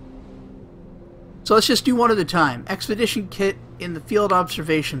 So let's just do one at a time. Expedition kit in the field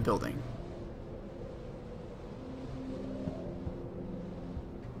observation building.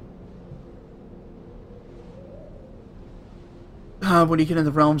 When you get in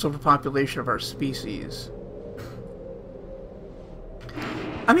the realms of overpopulation of our species.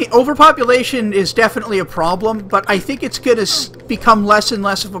 I mean, overpopulation is definitely a problem, but I think it's going to become less and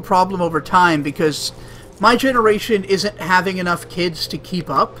less of a problem over time because my generation isn't having enough kids to keep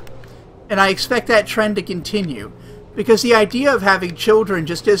up, and I expect that trend to continue because the idea of having children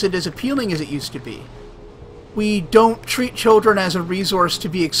just isn't as appealing as it used to be. We don't treat children as a resource to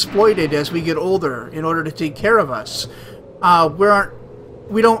be exploited as we get older in order to take care of us.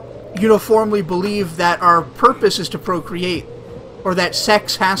 We don't uniformly believe that our purpose is to procreate, or that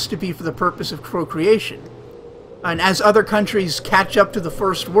sex has to be for the purpose of procreation. And as other countries catch up to the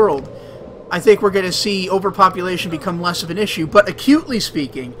first world, I think we're going to see overpopulation become less of an issue. But acutely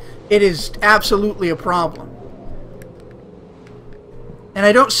speaking, it is absolutely a problem. And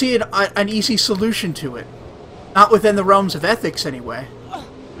I don't see an easy solution to it. Not within the realms of ethics, anyway.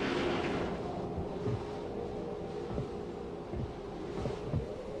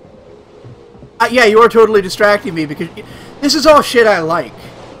 Yeah, you are totally distracting me because this is all shit I like.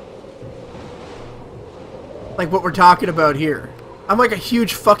 Like what we're talking about here. I'm like a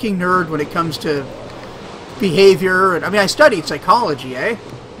huge fucking nerd when it comes to behavior. And I mean, I studied psychology, eh?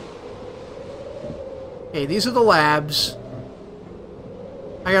 Okay, these are the labs.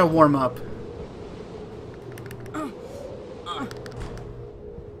 I gotta warm up.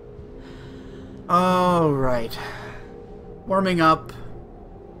 Alright. Warming up.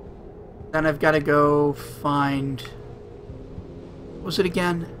 Then I've got to go find... What was it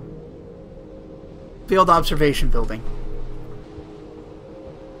again? Field observation building.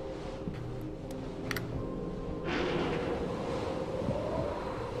 I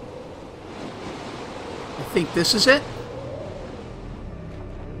think this is it?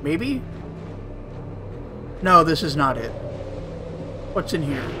 Maybe? No, this is not it. What's in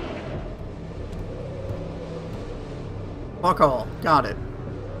here? Alcohol. Got it.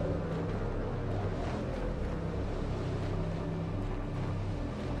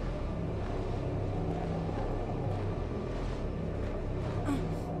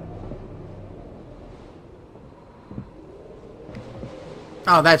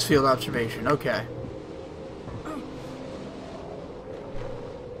 Oh, that's field observation. Okay.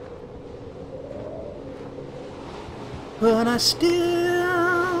 But I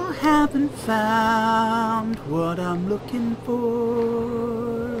still haven't found what I'm looking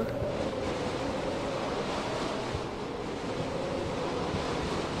for.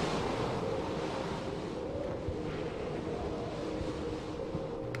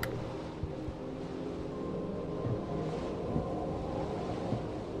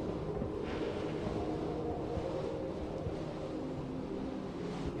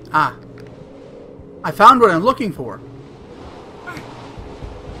 Ah. I found what I'm looking for.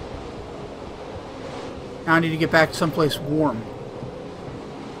 Now I need to get back to someplace warm.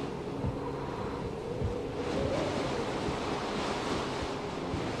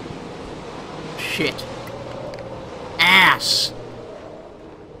 Shit. Ass.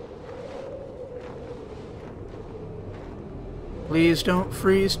 Please don't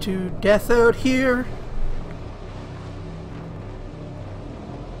freeze to death out here.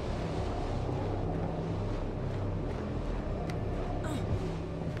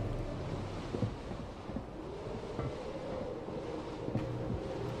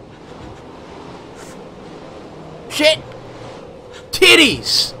 Shit!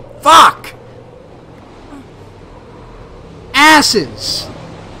 Titties! Fuck! Asses!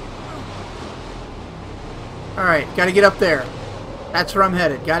 Alright, gotta get up there. That's where I'm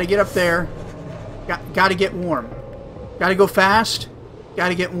headed. Gotta get up there. Gotta get warm. Gotta go fast.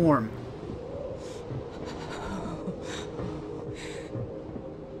 Gotta get warm.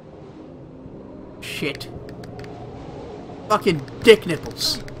 Shit. Fucking dick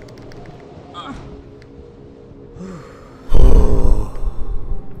nipples.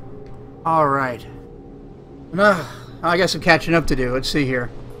 Alright. I got some catching up to do. Let's see here.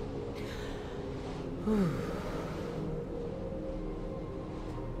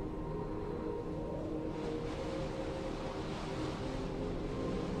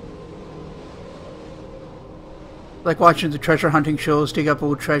 Like watching the treasure hunting shows, dig up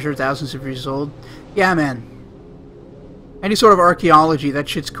old treasure thousands of years old. Yeah, man. Any sort of archaeology, that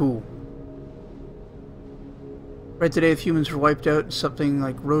shit's cool. Right today, if humans were wiped out, something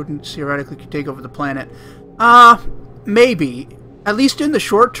like rodents theoretically could take over the planet. Maybe. At least in the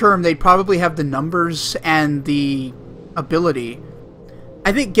short term, they'd probably have the numbers and the ability.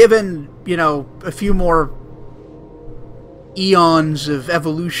 I think given, you know, a few more eons of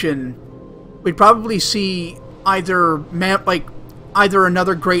evolution, we'd probably see either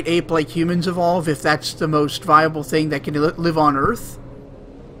another great ape like humans evolve, if that's the most viable thing that can live on Earth.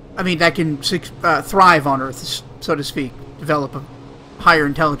 I mean, that can thrive on Earth, so to speak, develop a higher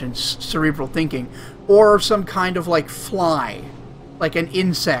intelligence, cerebral thinking, or some kind of like fly, like an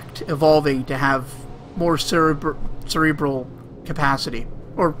insect evolving to have more cerebral capacity,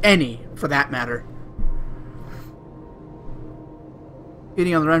 or any, for that matter.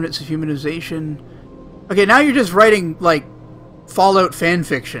 Getting on the remnants of humanization. Okay, now you're just writing, like, Fallout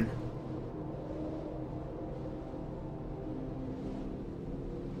fanfiction.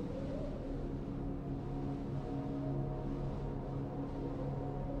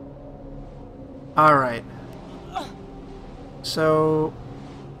 Alright. So...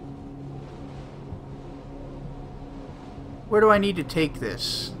 where do I need to take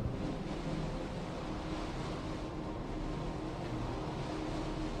this?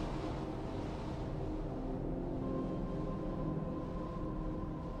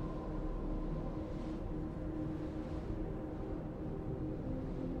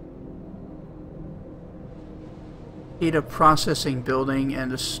 Data processing building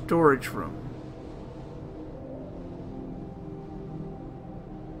and a storage room.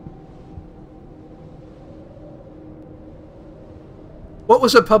 What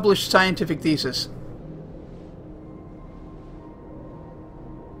was a published scientific thesis?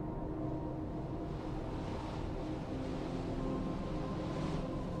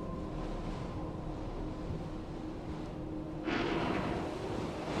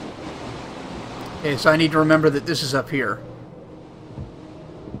 Okay, so I need to remember that this is up here.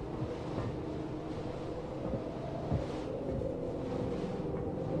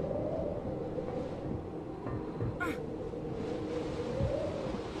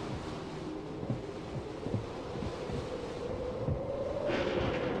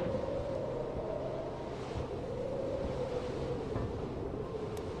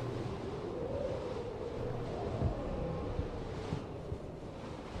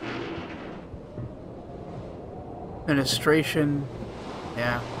 Administration.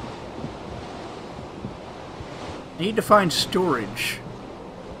 Yeah. I need to find storage.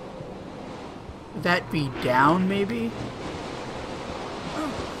 Would that be down, maybe?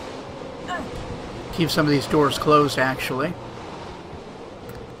 Keep some of these doors closed, actually.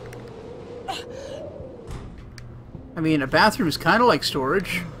 I mean, a bathroom is kind of like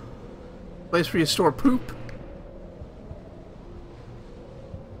storage. Place where you store poop.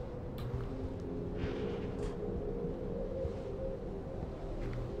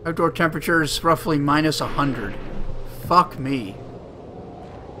 Outdoor temperature is roughly minus 100. Fuck me.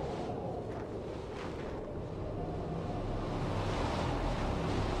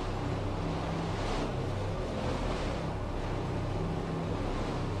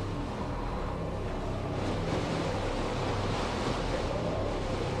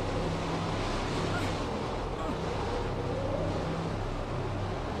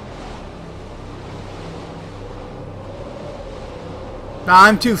 Nah,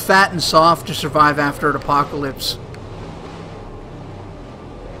 I'm too fat and soft to survive after an apocalypse.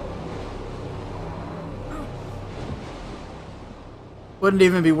 Wouldn't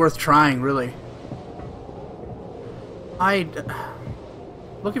even be worth trying, really.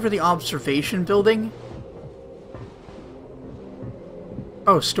 Looking for the observation building?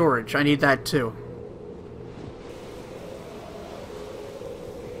 Oh, storage. I need that too.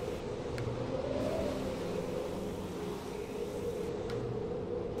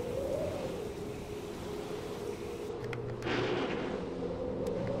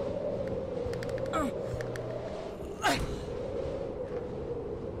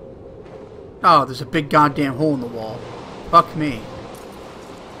 Oh, there's a big goddamn hole in the wall. Fuck me.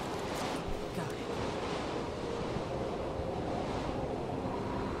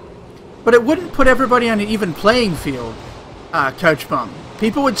 But it wouldn't put everybody on an even playing field, Couch Bum.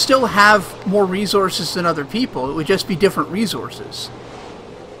 People would still have more resources than other people. It would just be different resources.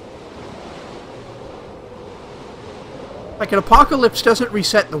 Like, an apocalypse doesn't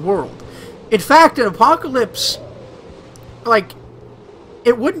reset the world. In fact, an apocalypse, like,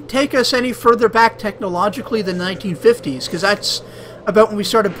 it wouldn't take us any further back technologically than the 1950s, because that's about when we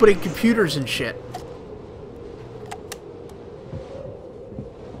started putting computers and shit.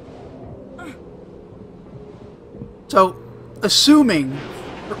 So, assuming,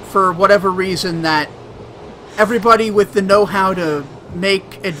 for whatever reason, that everybody with the know-how to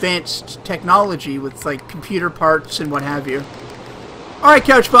make advanced technology with, like, computer parts and what have you. Alright,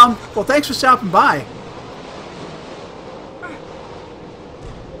 Couch Bum. Well, thanks for stopping by.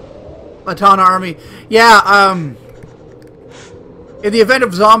 Latana Army. Yeah, in the event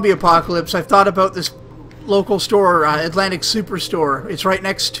of zombie apocalypse, I've thought about this local store, Atlantic Superstore. It's right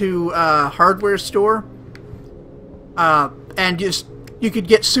next to a hardware store. And just, you could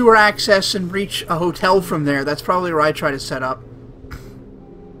get sewer access and reach a hotel from there. That's probably where I try to set up.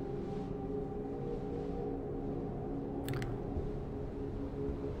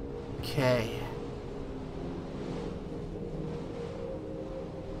 Okay.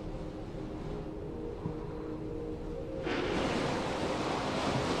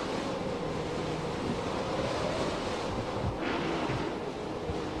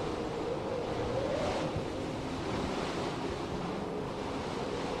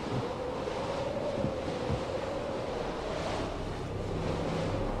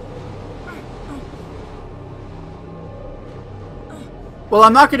 Well,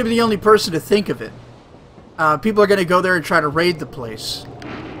 I'm not going to be the only person to think of it. People are going to go there and try to raid the place.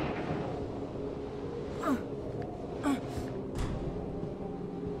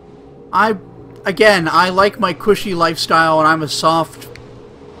 I like my cushy lifestyle, and I'm a soft,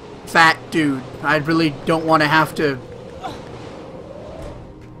 fat dude. I really don't want to have to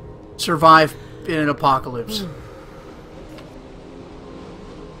survive in an apocalypse.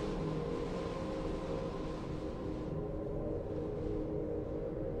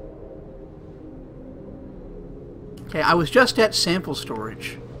 Okay, I was just at sample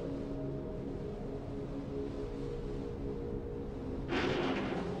storage.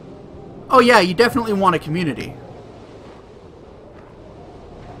 Oh yeah, you definitely want a community.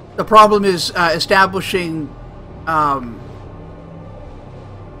 The problem is establishing,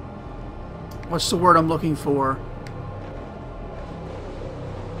 what's the word I'm looking for?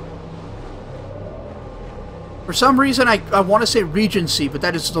 For some reason I want to say regency, but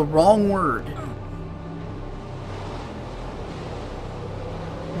that is the wrong word.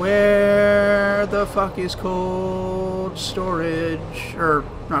 Where the fuck is cold storage? Or,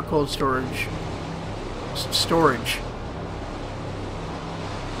 not cold storage. Storage.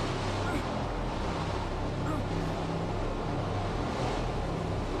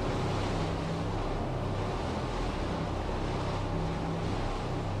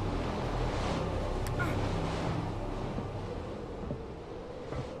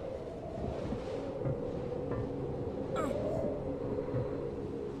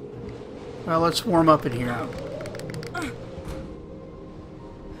 Well, let's warm up in here.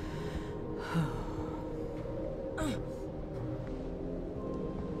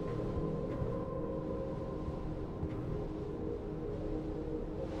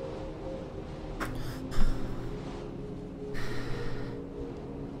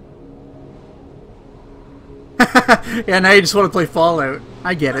 Yeah, now you just want to play Fallout.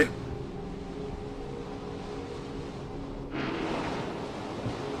 I get it.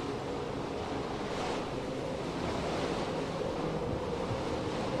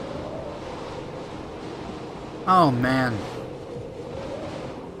 Oh, man.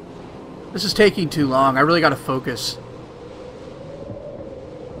 This is taking too long. I really gotta focus.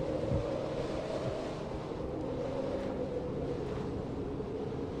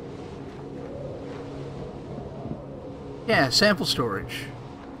 Yeah, sample storage.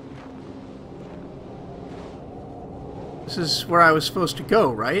 This is where I was supposed to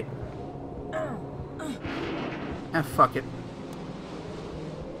go, right? Ah, fuck it.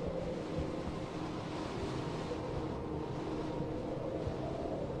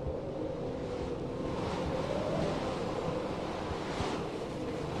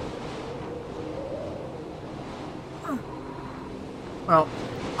 Well,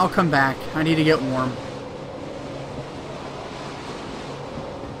 I'll come back. I need to get warm.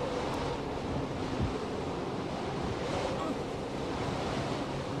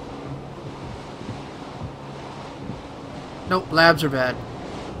 Nope, labs are bad.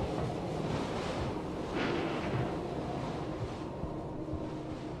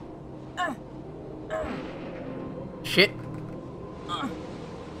 Shit.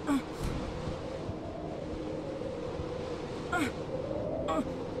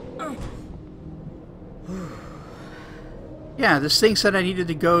 Yeah, this thing said I needed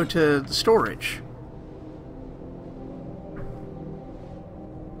to go to the storage.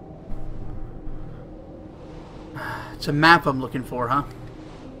 It's a map I'm looking for, huh?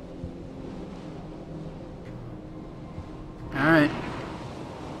 Alright.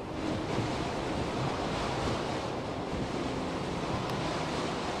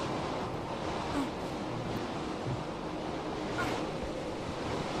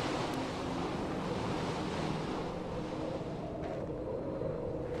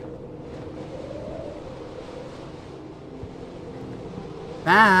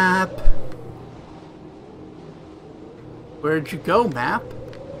 Map! Where'd you go, map?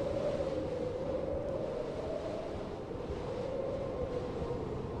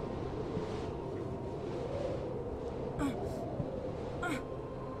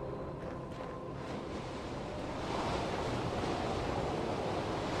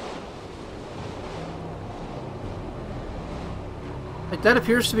 Like, that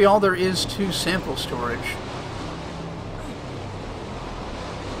appears to be all there is to sample storage.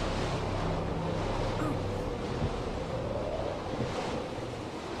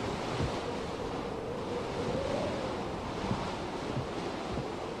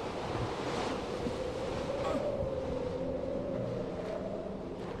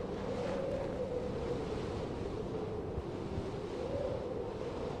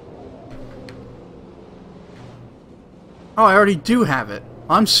 Oh, I already do have it.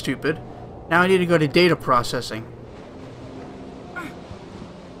 I'm stupid. Now I need to go to data processing.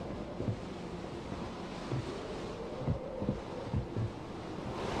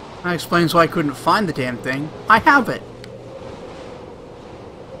 That explains why I couldn't find the damn thing. I have it.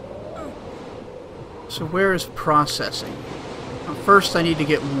 So where is processing? Well, first I need to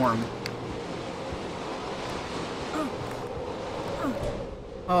get warm.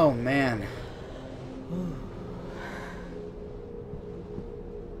 Oh man.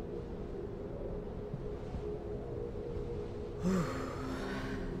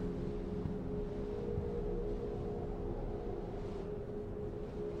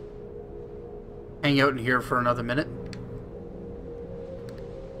 Hang out in here for another minute.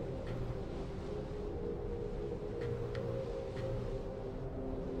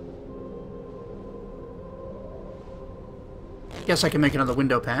 Guess I can make another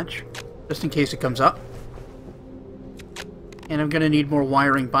window patch, just in case it comes up. And I'm gonna need more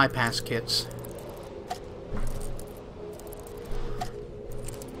wiring bypass kits.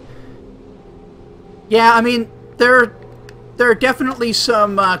 Yeah, I mean, there are definitely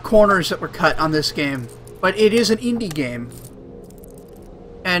some corners that were cut on this game, but it is an indie game.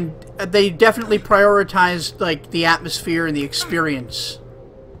 And they definitely prioritized, like, the atmosphere and the experience.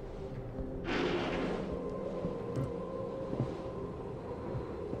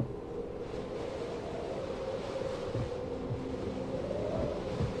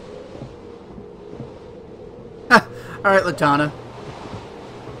 Alright, Latana.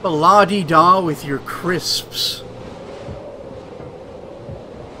 La-di-da with your crisps.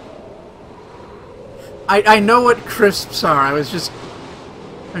 I know what crisps are. I'm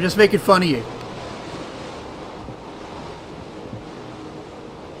just making fun of you.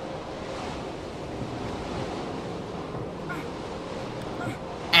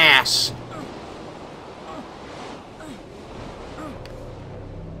 Ass.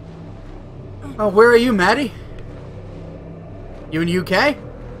 Oh, where are you, Maddie? You in the UK?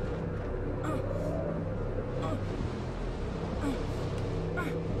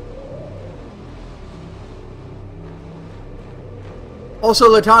 Also,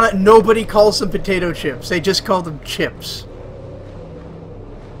 Latana, nobody calls them potato chips. They just call them chips.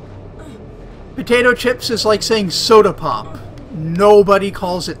 Potato chips is like saying soda pop. Nobody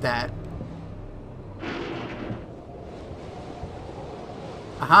calls it that.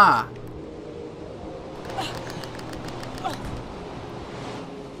 Aha.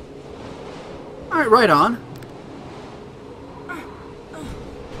 Alright, right on.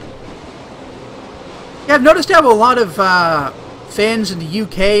 Yeah, I've noticed I have a lot of fans in the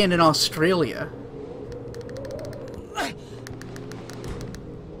UK and in Australia.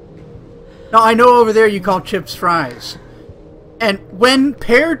 Now, I know over there you call chips fries. And when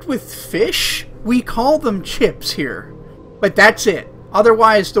paired with fish, we call them chips here. But that's it.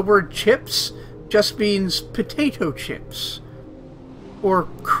 Otherwise, the word chips just means potato chips. Or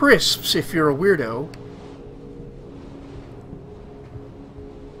crisps if you're a weirdo.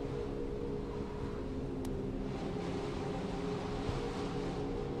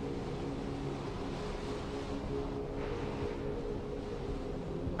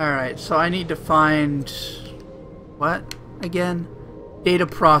 Alright, so I need to find... what? Again? Data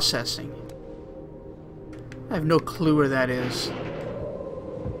processing. I have no clue where that is.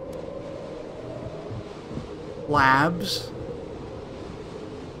 Labs.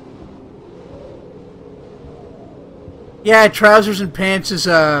 Yeah, trousers and pants is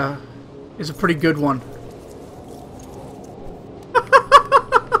a pretty good one.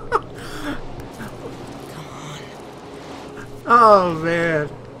 Oh man.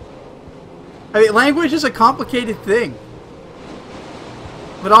 I mean, language is a complicated thing.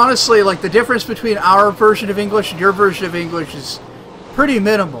 But honestly, like, the difference between our version of English and your version of English is pretty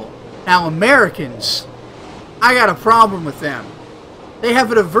minimal. Now, Americans, I got a problem with them. They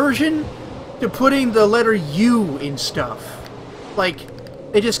have an aversion to putting the letter U in stuff. Like,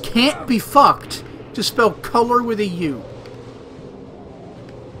 they just can't be fucked to spell color with a U.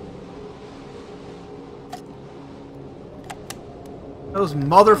 Those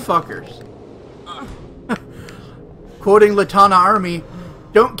motherfuckers. Quoting Latana Army,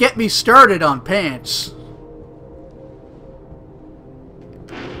 don't get me started on pants.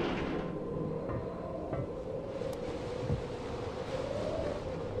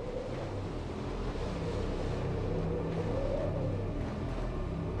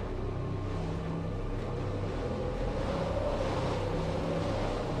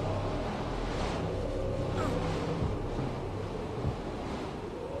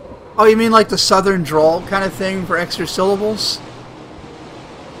 Oh, you mean like the southern drawl kind of thing for extra syllables?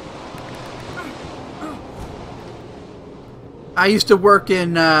 I used to work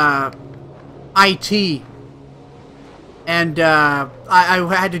in IT, and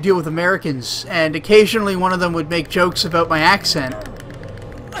I had to deal with Americans, and occasionally one of them would make jokes about my accent.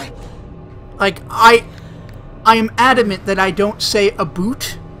 Like, I am adamant that I don't say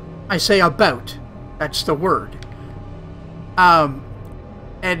aboot, I say about. That's the word. And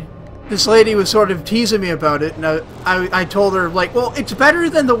this lady was sort of teasing me about it, and I told her, like, well, it's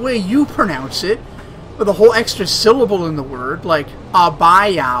better than the way you pronounce it, with a whole extra syllable in the word, like a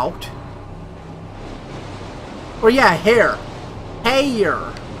buyout. Or yeah, hair.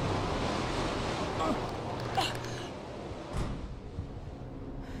 Hair.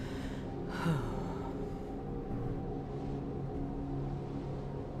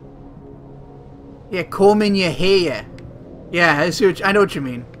 Yeah, comb in your hair. Yeah, I know what you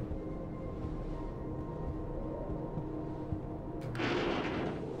mean.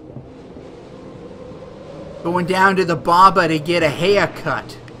 Going down to the barber to get a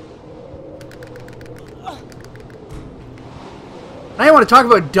haircut. I want to talk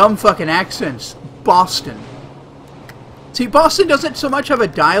about dumb fucking accents. Boston. See, Boston doesn't so much have a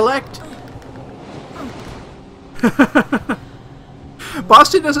dialect.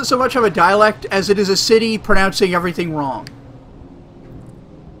 Boston doesn't so much have a dialect as it is a city pronouncing everything wrong.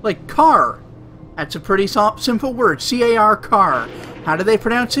 Like car. That's a pretty simple word. C-A-R, car. How do they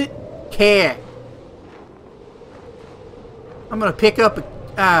pronounce it? Care. I'm gonna pick up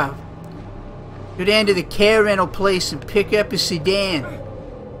a, go down to the car rental place and pick up a sedan.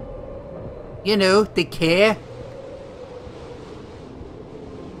 You know, the care.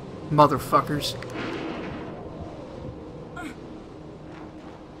 Motherfuckers.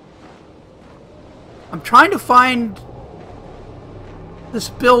 I'm trying to find this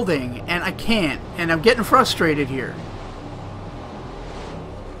building, and I can't, and I'm getting frustrated here.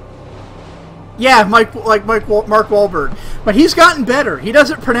 Yeah, Mark Wahlberg. But he's gotten better. He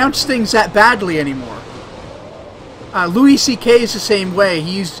doesn't pronounce things that badly anymore. Louis C.K. is the same way.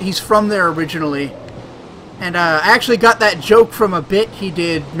 He's from there originally. And I actually got that joke from a bit he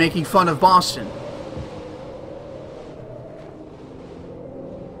did making fun of Boston.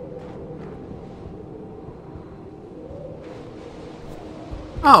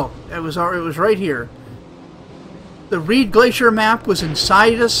 Oh, it was right here. The Reed Glacier map was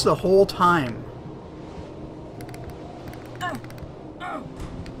inside us the whole time.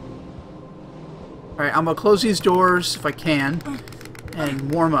 Alright, I'm gonna close these doors if I can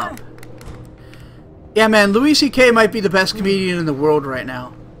and warm up. Yeah, man, Louis C.K. might be the best comedian in the world right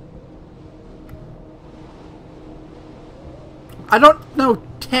now. I don't know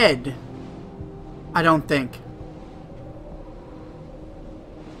Ted. I don't think.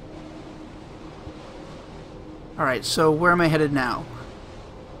 Alright, so where am I headed now?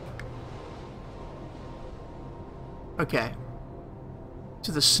 Okay.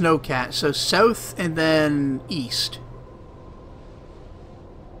 To the Snowcat. So south and then east.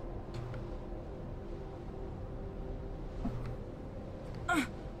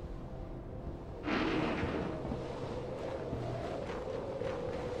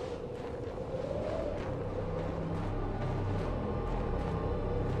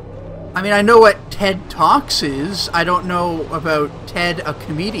 I mean, I know what TED Talks is. I don't know about Ted, a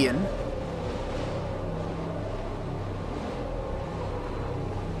comedian.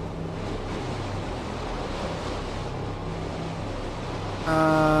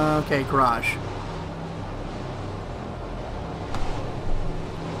 Okay, garage.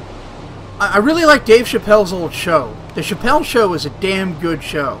 I really like Dave Chappelle's old show. The Chappelle Show is a damn good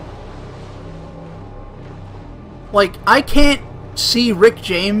show. Like, I can't see Rick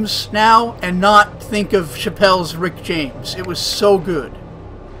James now and not think of Chappelle's Rick James. It was so good.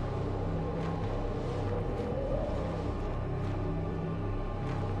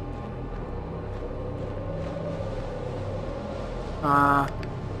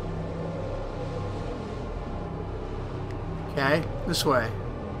 Okay, this way.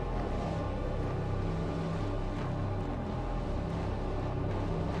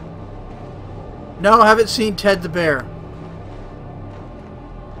 No, I haven't seen Ted the Bear.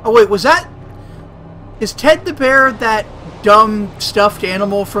 Oh wait, was that... Is Ted the Bear that dumb stuffed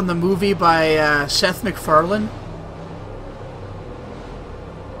animal from the movie by Seth MacFarlane?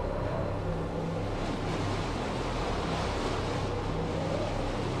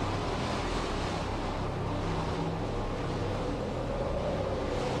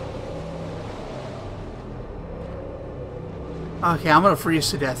 Okay, I'm gonna freeze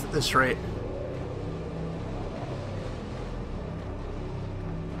to death at this rate.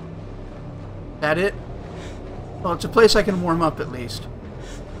 That it? Well, it's a place I can warm up at least.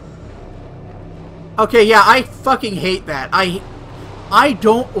 Okay, yeah, I fucking hate that. I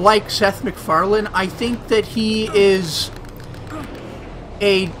don't like Seth MacFarlane. I think that he is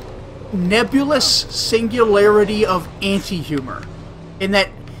a nebulous singularity of anti-humor. In that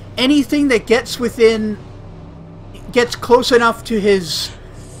anything that gets close enough to his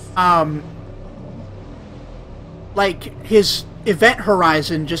like his event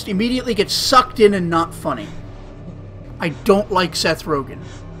horizon just immediately gets sucked in and not funny. I don't like Seth Rogen.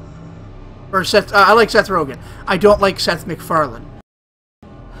 Or Seth, I like Seth Rogen. I don't like Seth MacFarlane.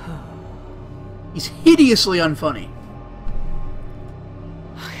 He's hideously unfunny.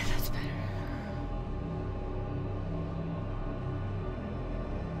 Okay, that's better.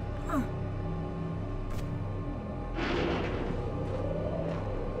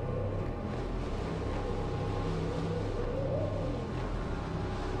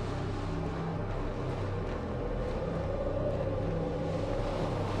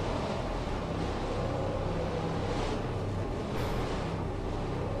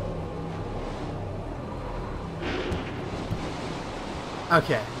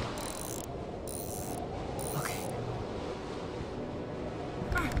 Okay. Okay.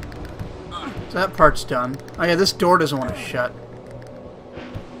 So that part's done. Oh yeah, this door doesn't want to shut.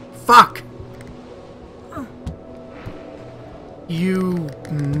 Fuck! You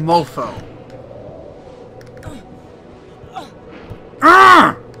mofo.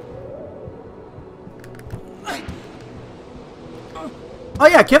 Ah! Oh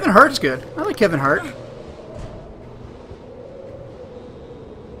yeah, Kevin Hart's good. I like Kevin Hart.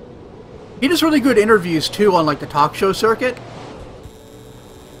 He does really good interviews too on like the talk show circuit.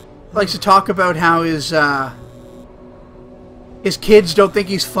 Likes to talk about how his kids don't think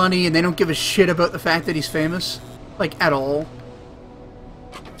he's funny and they don't give a shit about the fact that he's famous, like at all.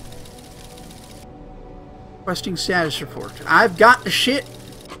 Requesting status report. I've got the shit.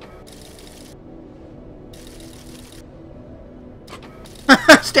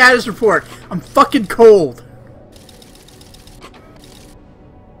 Status report. I'm fucking cold.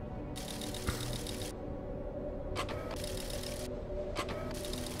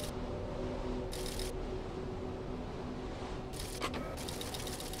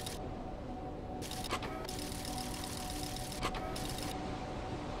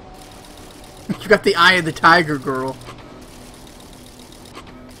 You got the eye of the tiger, girl.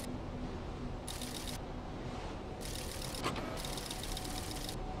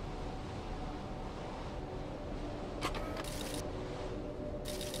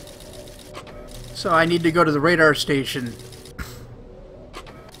 So I need to go to the radar station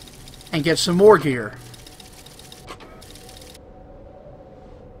and get some more gear.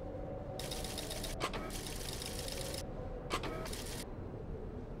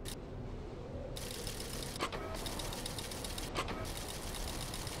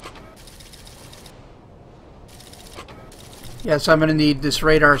 Yes, I'm going to need this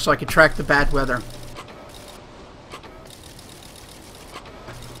radar so I can track the bad weather.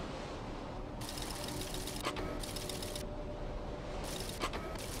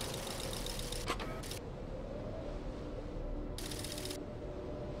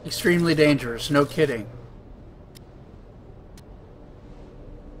 Extremely dangerous, no kidding.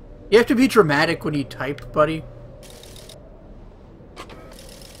 You have to be dramatic when you type, buddy.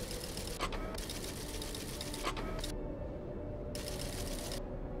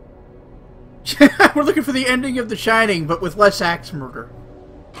 We're looking for the ending of The Shining, but with less axe murder.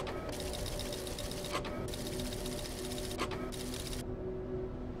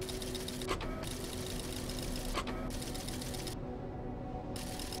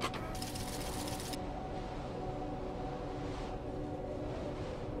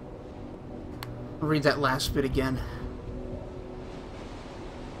 I'll read that last bit again.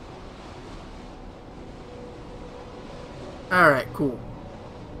 Alright, cool.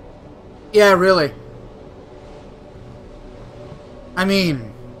 Yeah, really. I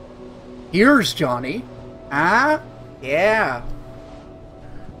mean, here's Johnny. Ah? Yeah.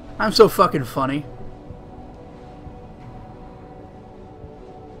 I'm so fucking funny.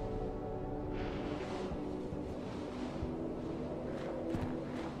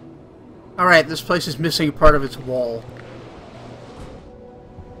 Alright, this place is missing a part of its wall.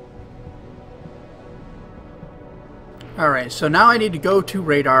 Alright, so now I need to go to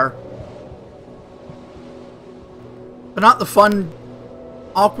radar. But not the fun,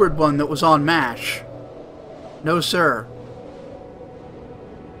 awkward one that was on MASH. No, sir.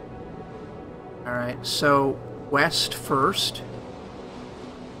 Alright, so west first.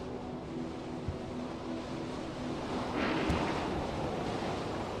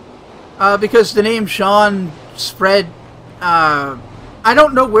 Because the name Sean spread, I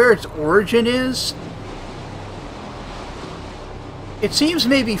don't know where its origin is. It seems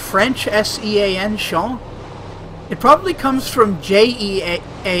maybe French, S-E-A-N, Sean. It probably comes from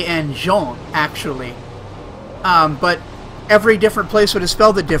J-E-A-N, Jean, actually. But every different place would have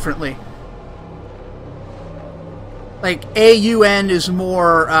spelled it differently. Like, A-U-N is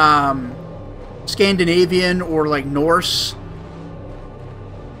more, Scandinavian or, like, Norse.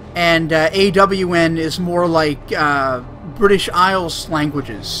 And, A-W-N is more like, British Isles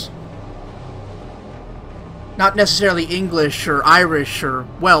languages. Not necessarily English or Irish or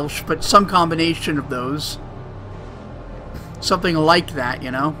Welsh, but some combination of those. Something like that, you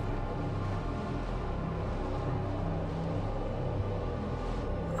know?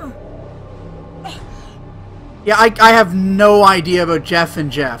 Yeah, I have no idea about Jeff and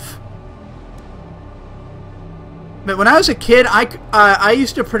Jeff. But when I was a kid, I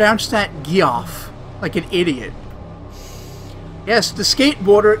used to pronounce that Geoff, like an idiot. Yes, the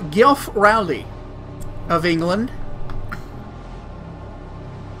skateboarder Geoff Rowley of England.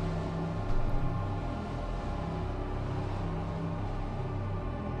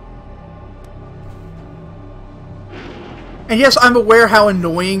 And yes, I'm aware how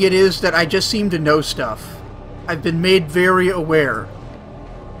annoying it is that I just seem to know stuff. I've been made very aware.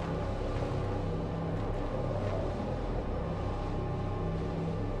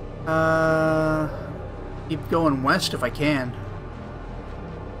 Keep going west if I can.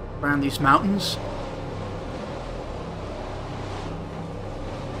 Around these mountains.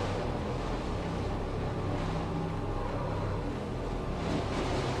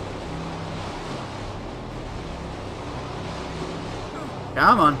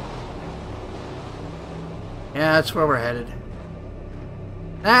 Come on. Yeah, that's where we're headed.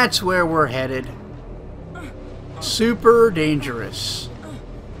 That's where we're headed. Super dangerous.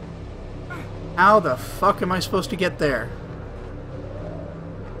 How the fuck am I supposed to get there?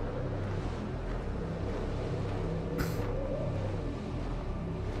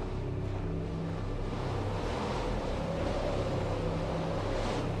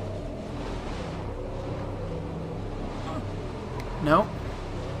 No.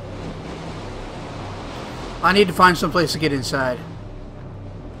 I need to find some place to get inside.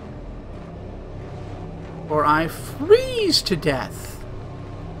 Or I freeze to death.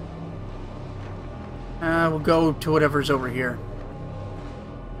 We'll go to whatever's over here.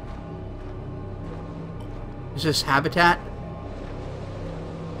 Is this habitat?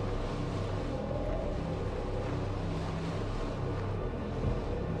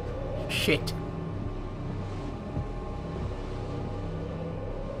 Shit.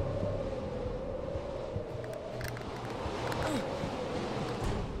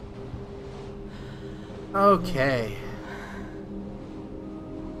 Okay.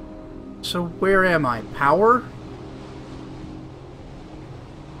 So where am I? Power?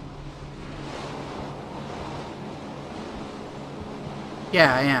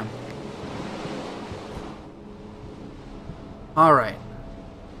 Yeah, I am. Alright.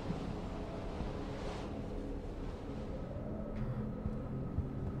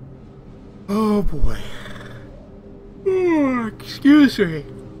 Oh boy. Oh, excuse me.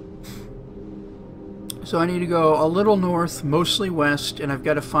 So I need to go a little north, mostly west, and I've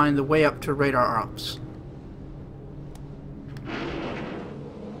got to find the way up to radar ops.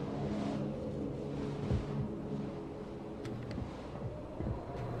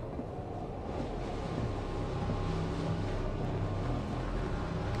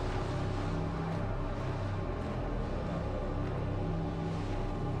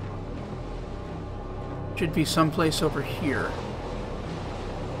 Should be someplace over here.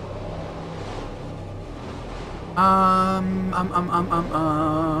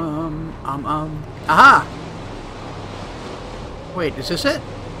 Aha! Wait, is this it?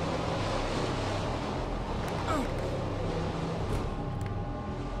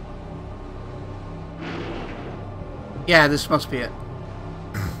 Yeah, this must be it.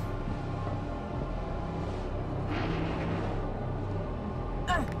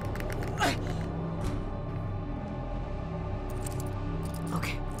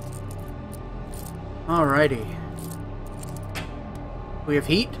 Okay. Alrighty. We have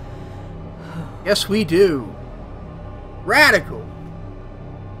heat? Yes, we do. Radical.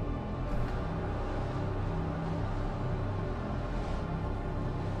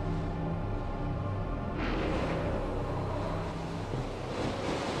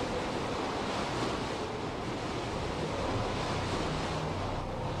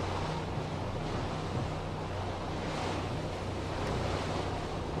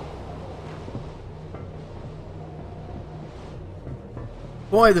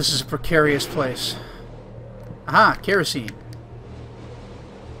 Boy, this is a precarious place. Aha, kerosene.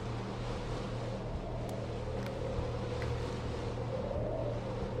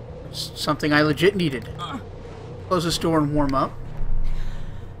 It's something I legit needed. Close this door and warm up.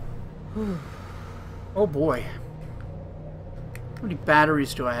 Oh boy. How many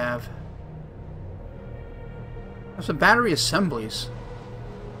batteries do I have? I have some battery assemblies.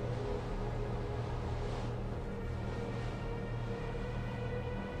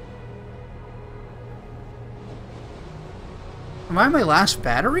 Am I my last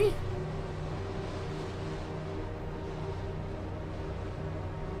battery?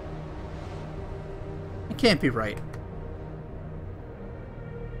 It can't be right.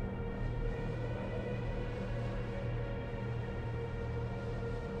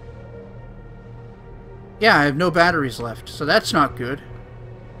 Yeah, I have no batteries left, so that's not good.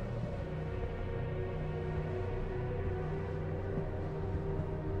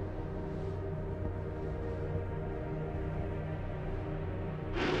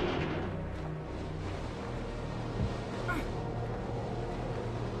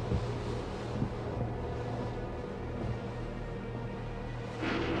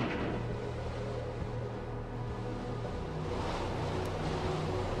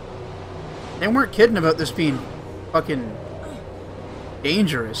 They weren't kidding about this being fucking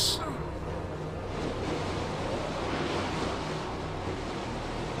dangerous.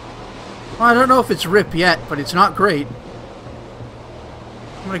 Well, I don't know if it's RIP yet, but it's not great.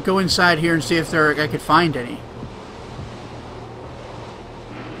 I'm gonna go inside here and see if I could find any.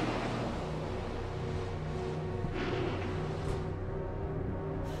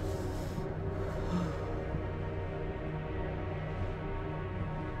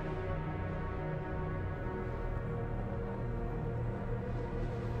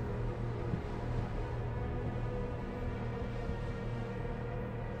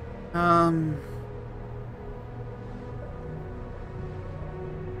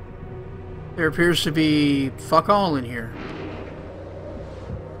 There appears to be fuck all in here.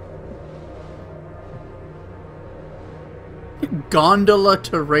 Gondola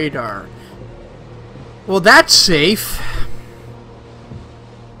to radar. Well, that's safe.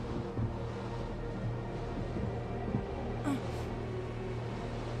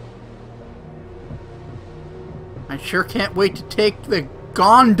 I sure can't wait to take the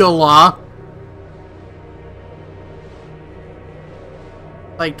gondola.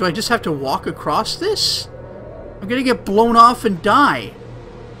 Like, do I just have to walk across this? I'm gonna get blown off and die.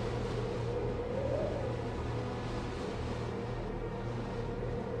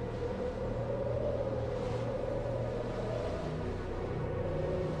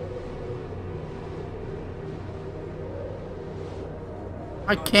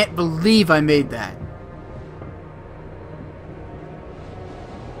 I can't believe I made that.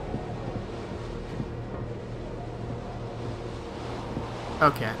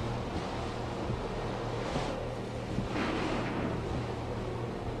 Okay.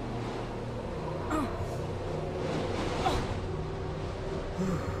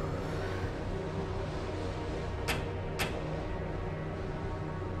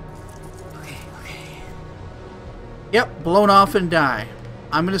 Yep, blown off and die.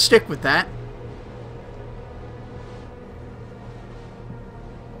 I'm gonna stick with that.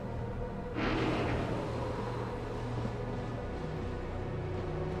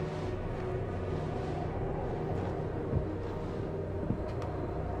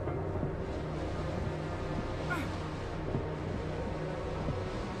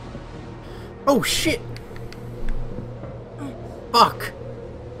 Oh shit! Fuck!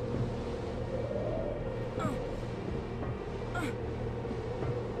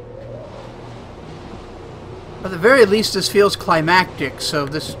 At the very least, this feels climactic, so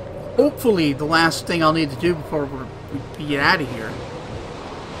this hopefully the last thing I'll need to do before we get out of here.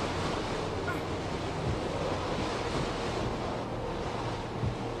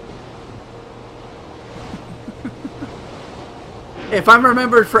 If I'm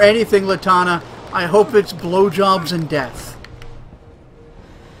remembered for anything, Latana, I hope it's blowjobs and death.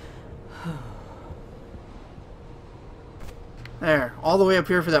 There, all the way up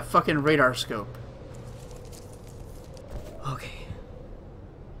here for that fucking radar scope. Okay.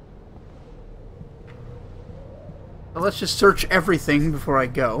 Well, let's just search everything before I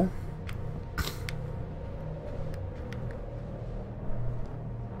go.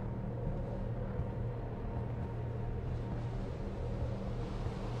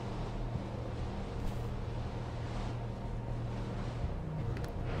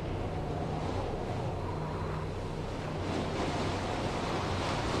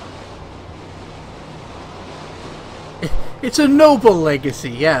 It's a noble legacy,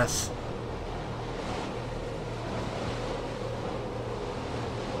 yes.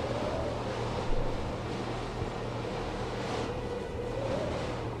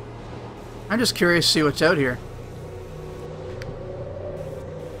 I'm just curious to see what's out here.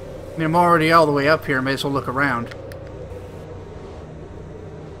 I mean, I'm already all the way up here. May as well look around.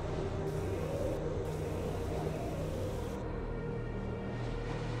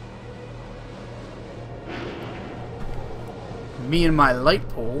 Me and my light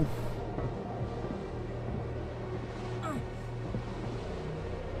pole.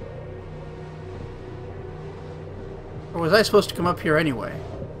 Or was I supposed to come up here anyway?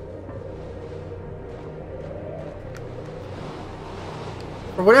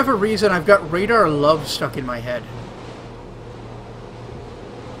 For whatever reason, I've got Radar Love stuck in my head.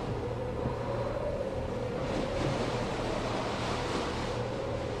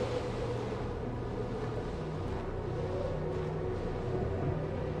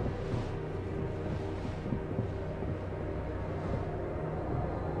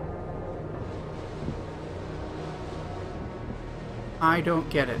 I don't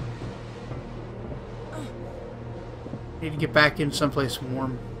get it. Need to get back in someplace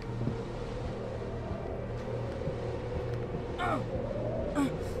warm.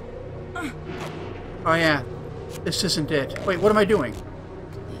 Oh yeah, this isn't it. Wait, what am I doing?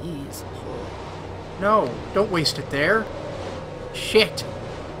 Please. No, don't waste it there. Shit.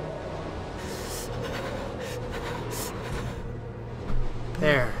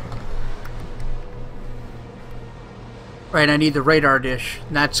 There. Right, I need the radar dish,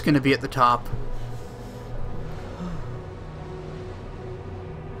 and that's going to be at the top.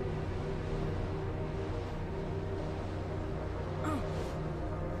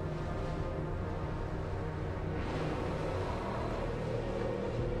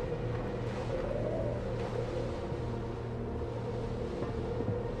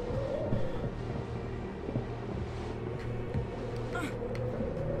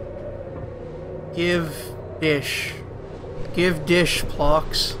 Give dish. Give dish,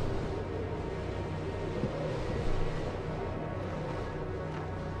 Plox.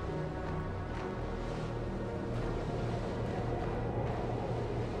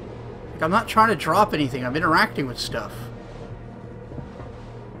 Like, I'm not trying to drop anything. I'm interacting with stuff.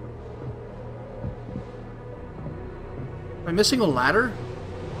 Am I missing a ladder?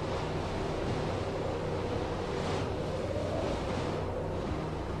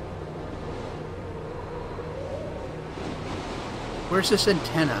 Where's this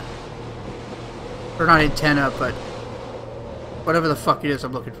antenna? Or not antenna, but whatever the fuck it is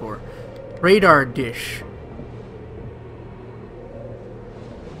I'm looking for. Radar dish.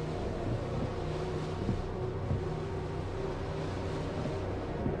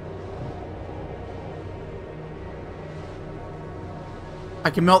 I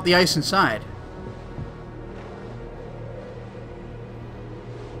can melt the ice inside.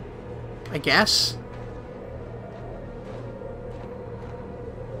 I guess.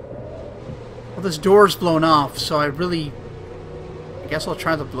 Well, this door's blown off, so I guess I'll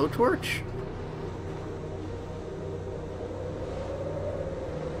try the blowtorch?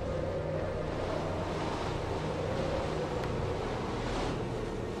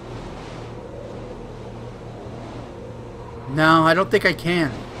 No, I don't think I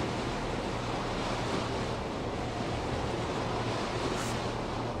can.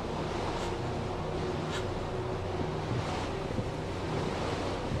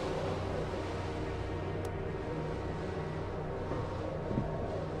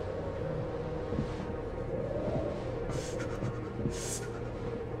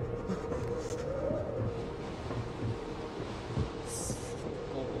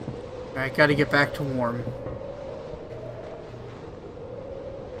 I gotta get back to warm.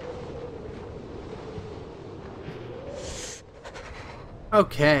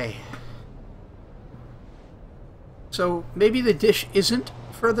 Okay. So maybe the dish isn't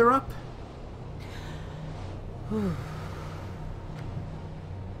further up?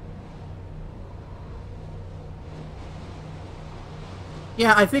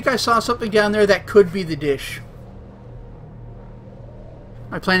 Yeah, I think I saw something down there that could be the dish.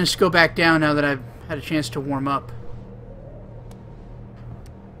 My plan is to go back down now that I've had a chance to warm up.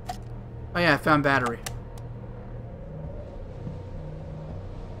 Oh yeah, I found battery.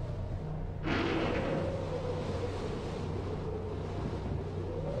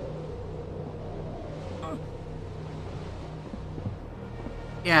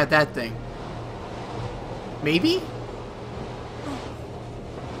 Yeah, that thing. Maybe?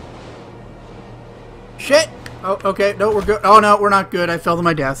 Shit! Oh, okay. No, we're good. Oh, no, we're not good. I fell to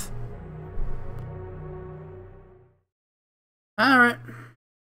my death. Alright.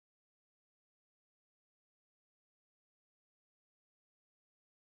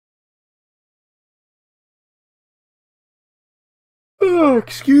 Oh,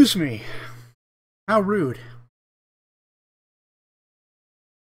 excuse me. How rude.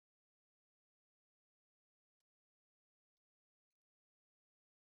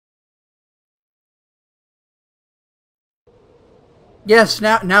 Yes,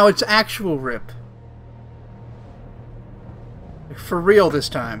 now it's actual rip. For real this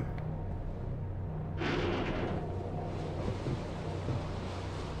time.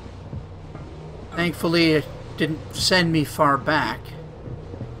 Thankfully, it didn't send me far back.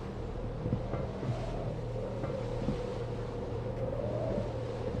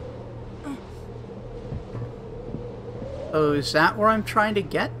 Oh, is that where I'm trying to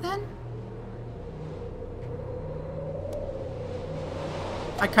get then?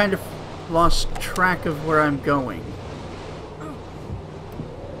 I kind of lost track of where I'm going.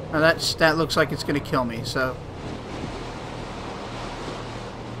 Now that looks like it's going to kill me, so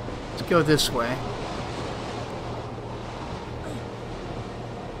let's go this way.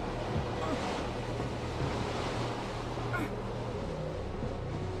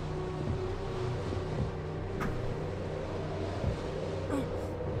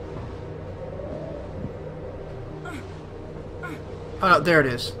 Oh, no, there it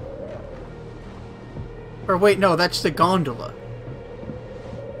is. Or wait, no, that's the gondola.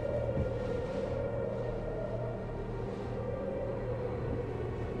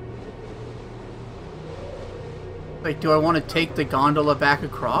 Like, do I want to take the gondola back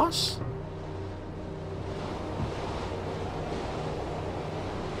across?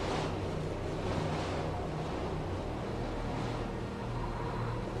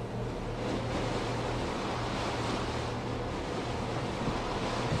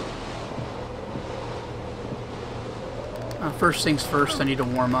 First things first, I need to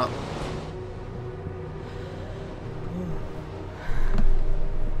warm up.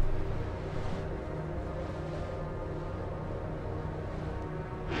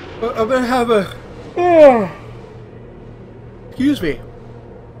 I'm gonna have a... Excuse me.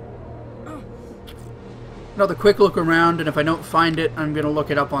 Another quick look around, and if I don't find it, I'm gonna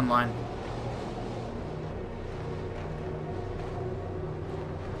look it up online.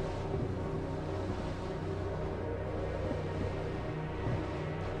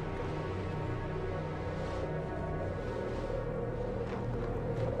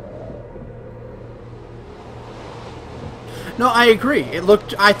 No, I agree. It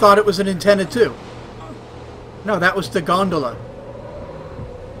looked... I thought it was an antenna too. No, that was the gondola.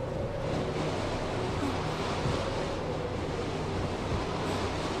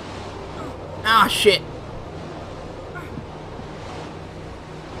 Ah, shit.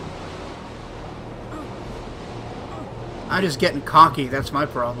 I'm just getting cocky. That's my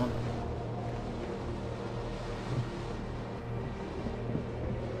problem.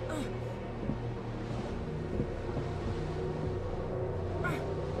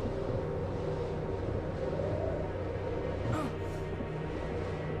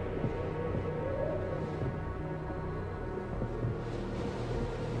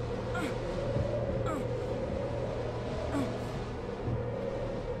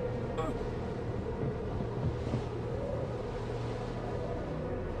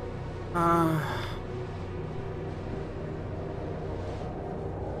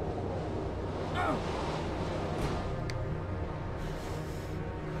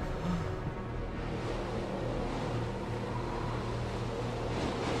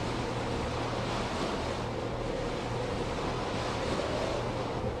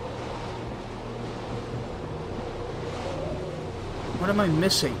 What am I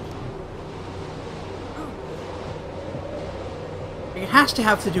missing? It has to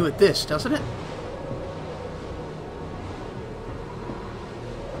have to do with this, doesn't it?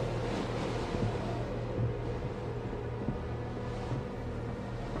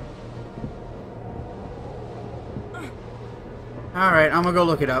 Alright, I'm gonna go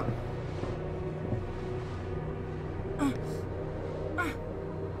look it up.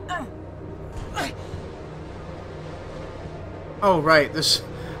 Oh, right, this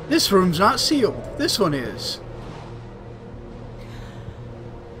room's not sealed. This one is.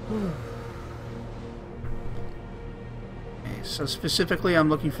 Okay, so specifically I'm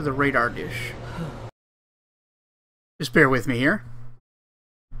looking for the radar dish. Just bear with me here.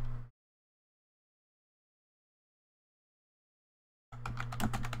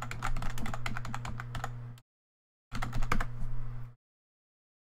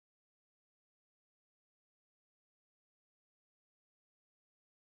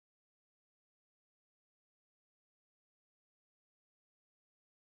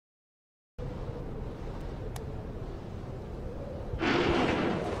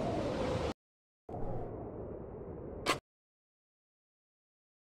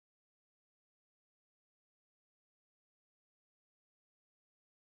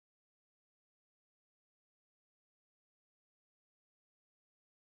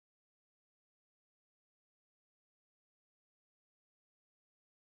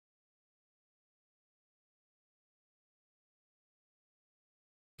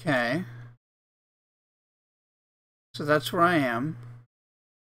 Okay. So that's where I am.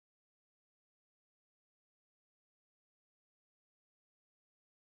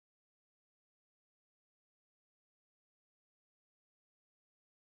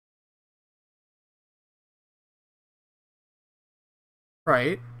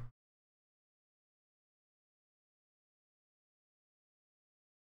 Right.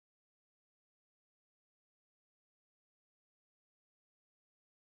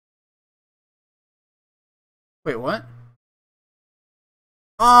 Wait, what?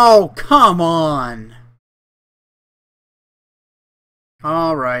 Oh, come on!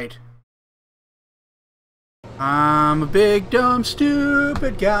 Alright. I'm a big, dumb,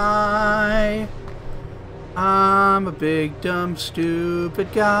 stupid guy. I'm a big, dumb,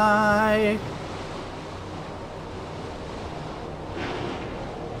 stupid guy.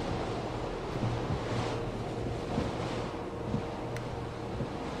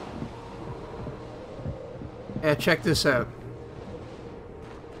 Yeah, check this out.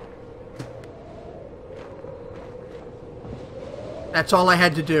 That's all I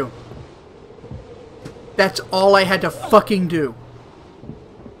had to do. That's all I had to fucking do.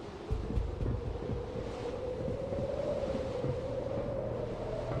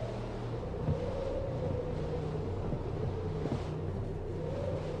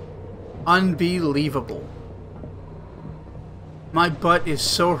 Unbelievable. My butt is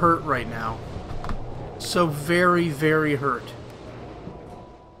so hurt right now. So very, very hurt.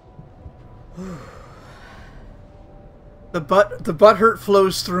 The butt hurt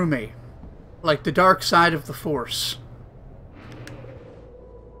flows through me. Like the dark side of the Force.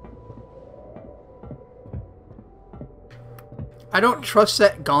 I don't trust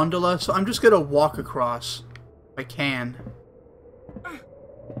that gondola, so I'm just gonna walk across. If I can.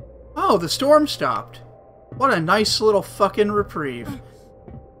 Oh, the storm stopped. What a nice little fucking reprieve.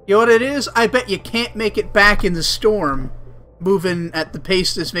 You know what it is? I bet you can't make it back in the storm moving at the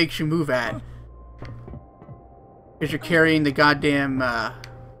pace this makes you move at. Because you're carrying the goddamn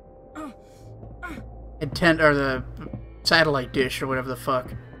intent or the satellite dish or whatever the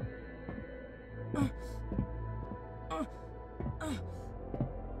fuck.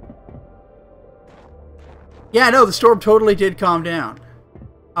 Yeah, no, the storm totally did calm down.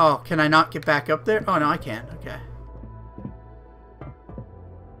 Oh, can I not get back up there? Oh, no, I can. Okay.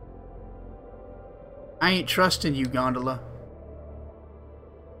 I ain't trusting you, gondola.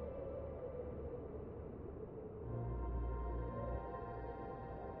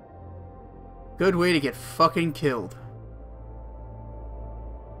 Good way to get fucking killed.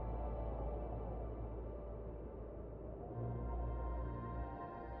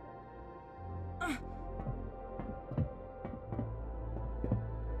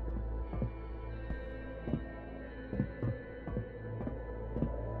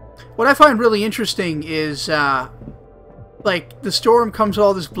 What I find really interesting is, like, the storm comes with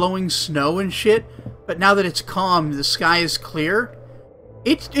all this blowing snow and shit, but now that it's calm, the sky is clear.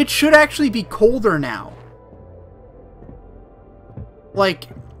 It should actually be colder now. Like,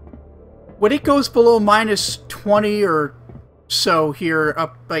 when it goes below minus 20 or so here,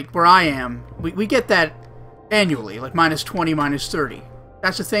 up, like, where I am, we get that annually, like minus 20, minus 30.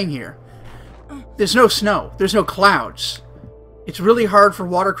 That's the thing here. There's no snow. There's no clouds. It's really hard for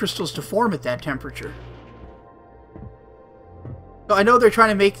water crystals to form at that temperature. So I know they're trying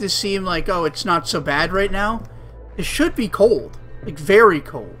to make this seem like, oh, it's not so bad right now. It should be cold. Like, very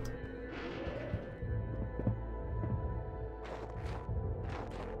cold.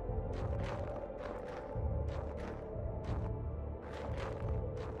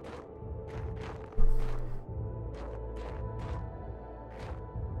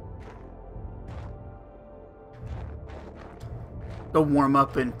 go warm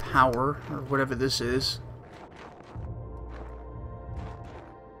up in power, or whatever this is.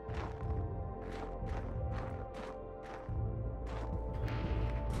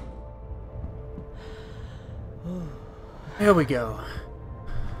 There we go.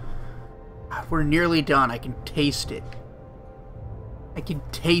 We're nearly done. I can taste it. I can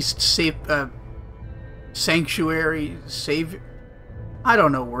taste sanctuary, savior. I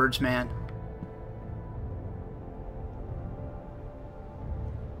don't know words, man.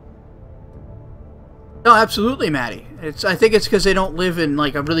 No, absolutely, Maddie. I think it's because they don't live in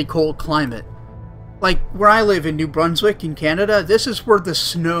like a really cold climate. Like where I live in New Brunswick in Canada, this is where the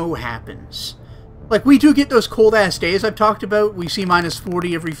snow happens. Like, we do get those cold-ass days I've talked about. We see minus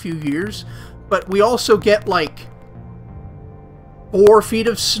 40 every few years. But we also get, like, 4 feet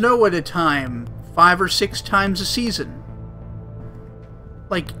of snow at a time. 5 or 6 times a season.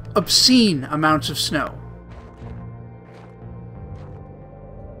 Like, obscene amounts of snow.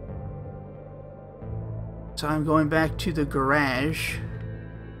 So I'm going back to the garage.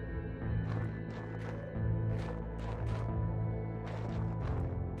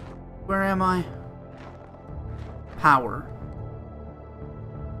 Where am I? Power.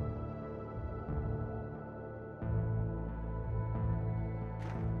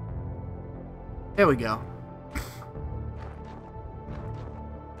 There we go.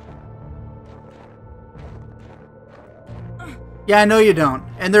 Yeah, I know you don't.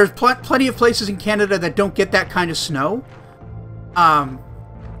 And there's plenty of places in Canada that don't get that kind of snow.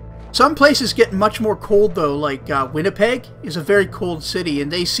 Some places get much more cold, though, like Winnipeg is a very cold city,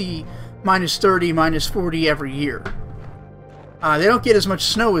 and they see minus 30, minus 40 every year. They don't get as much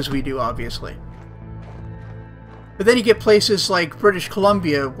snow as we do, obviously. But then you get places like British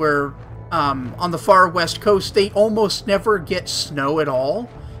Columbia, where on the far west coast, they almost never get snow at all,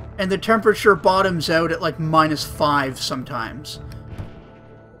 and the temperature bottoms out at like minus 5 sometimes.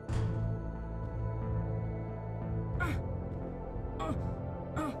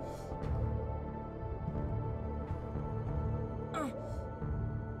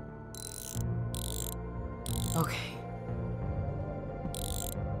 Okay.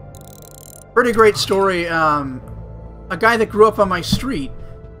 Pretty great story. A guy that grew up on my street,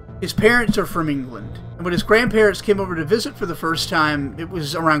 his parents are from England. And when his grandparents came over to visit for the first time, it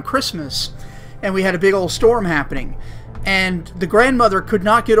was around Christmas, and we had a big old storm happening. And the grandmother could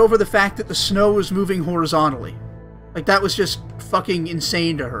not get over the fact that the snow was moving horizontally. Like, that was just fucking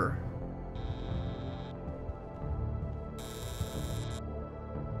insane to her.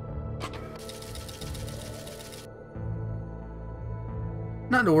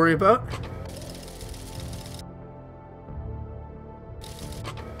 Nothing to worry about.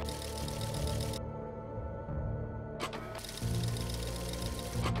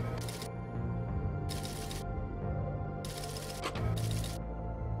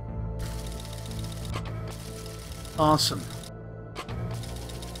 Awesome.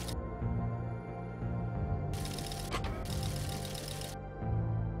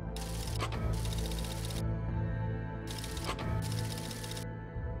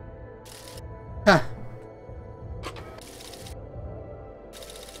 Huh.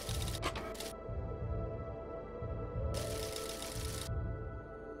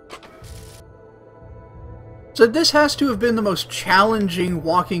 So this has to have been the most challenging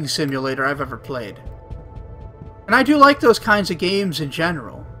walking simulator I've ever played. And I do like those kinds of games in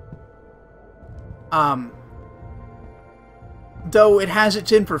general. Though it has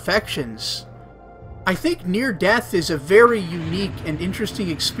its imperfections, I think Near Death is a very unique and interesting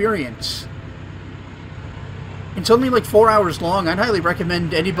experience. It's only like 4 hours long. I'd highly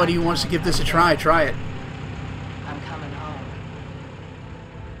recommend anybody who wants to give this a try it. I'm coming home.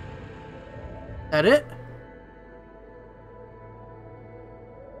 That it?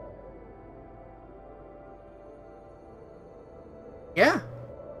 Yeah.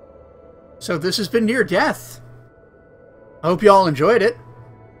 So this has been Near Death. I hope you all enjoyed it.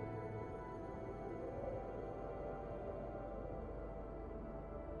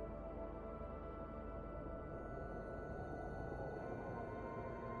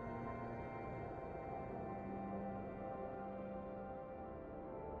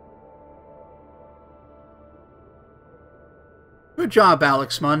 Good job,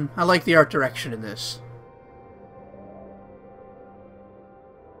 Alex Munn. I like the art direction in this.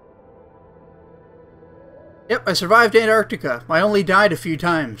 Yep, I survived Antarctica. I only died a few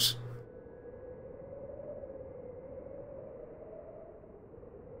times.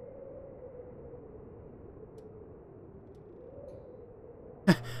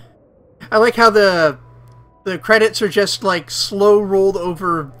 I like how the credits are just like slow rolled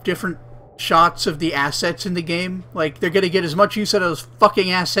over different shots of the assets in the game. Like, they're gonna get as much use out of those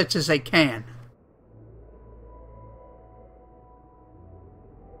fucking assets as they can.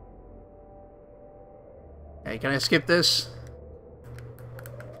 Hey, can I skip this?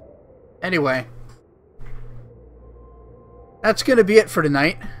 Anyway. That's gonna be it for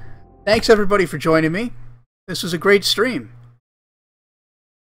tonight. Thanks everybody for joining me. This was a great stream.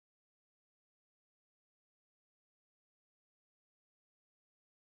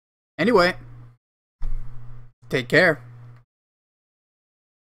 Anyway, take care.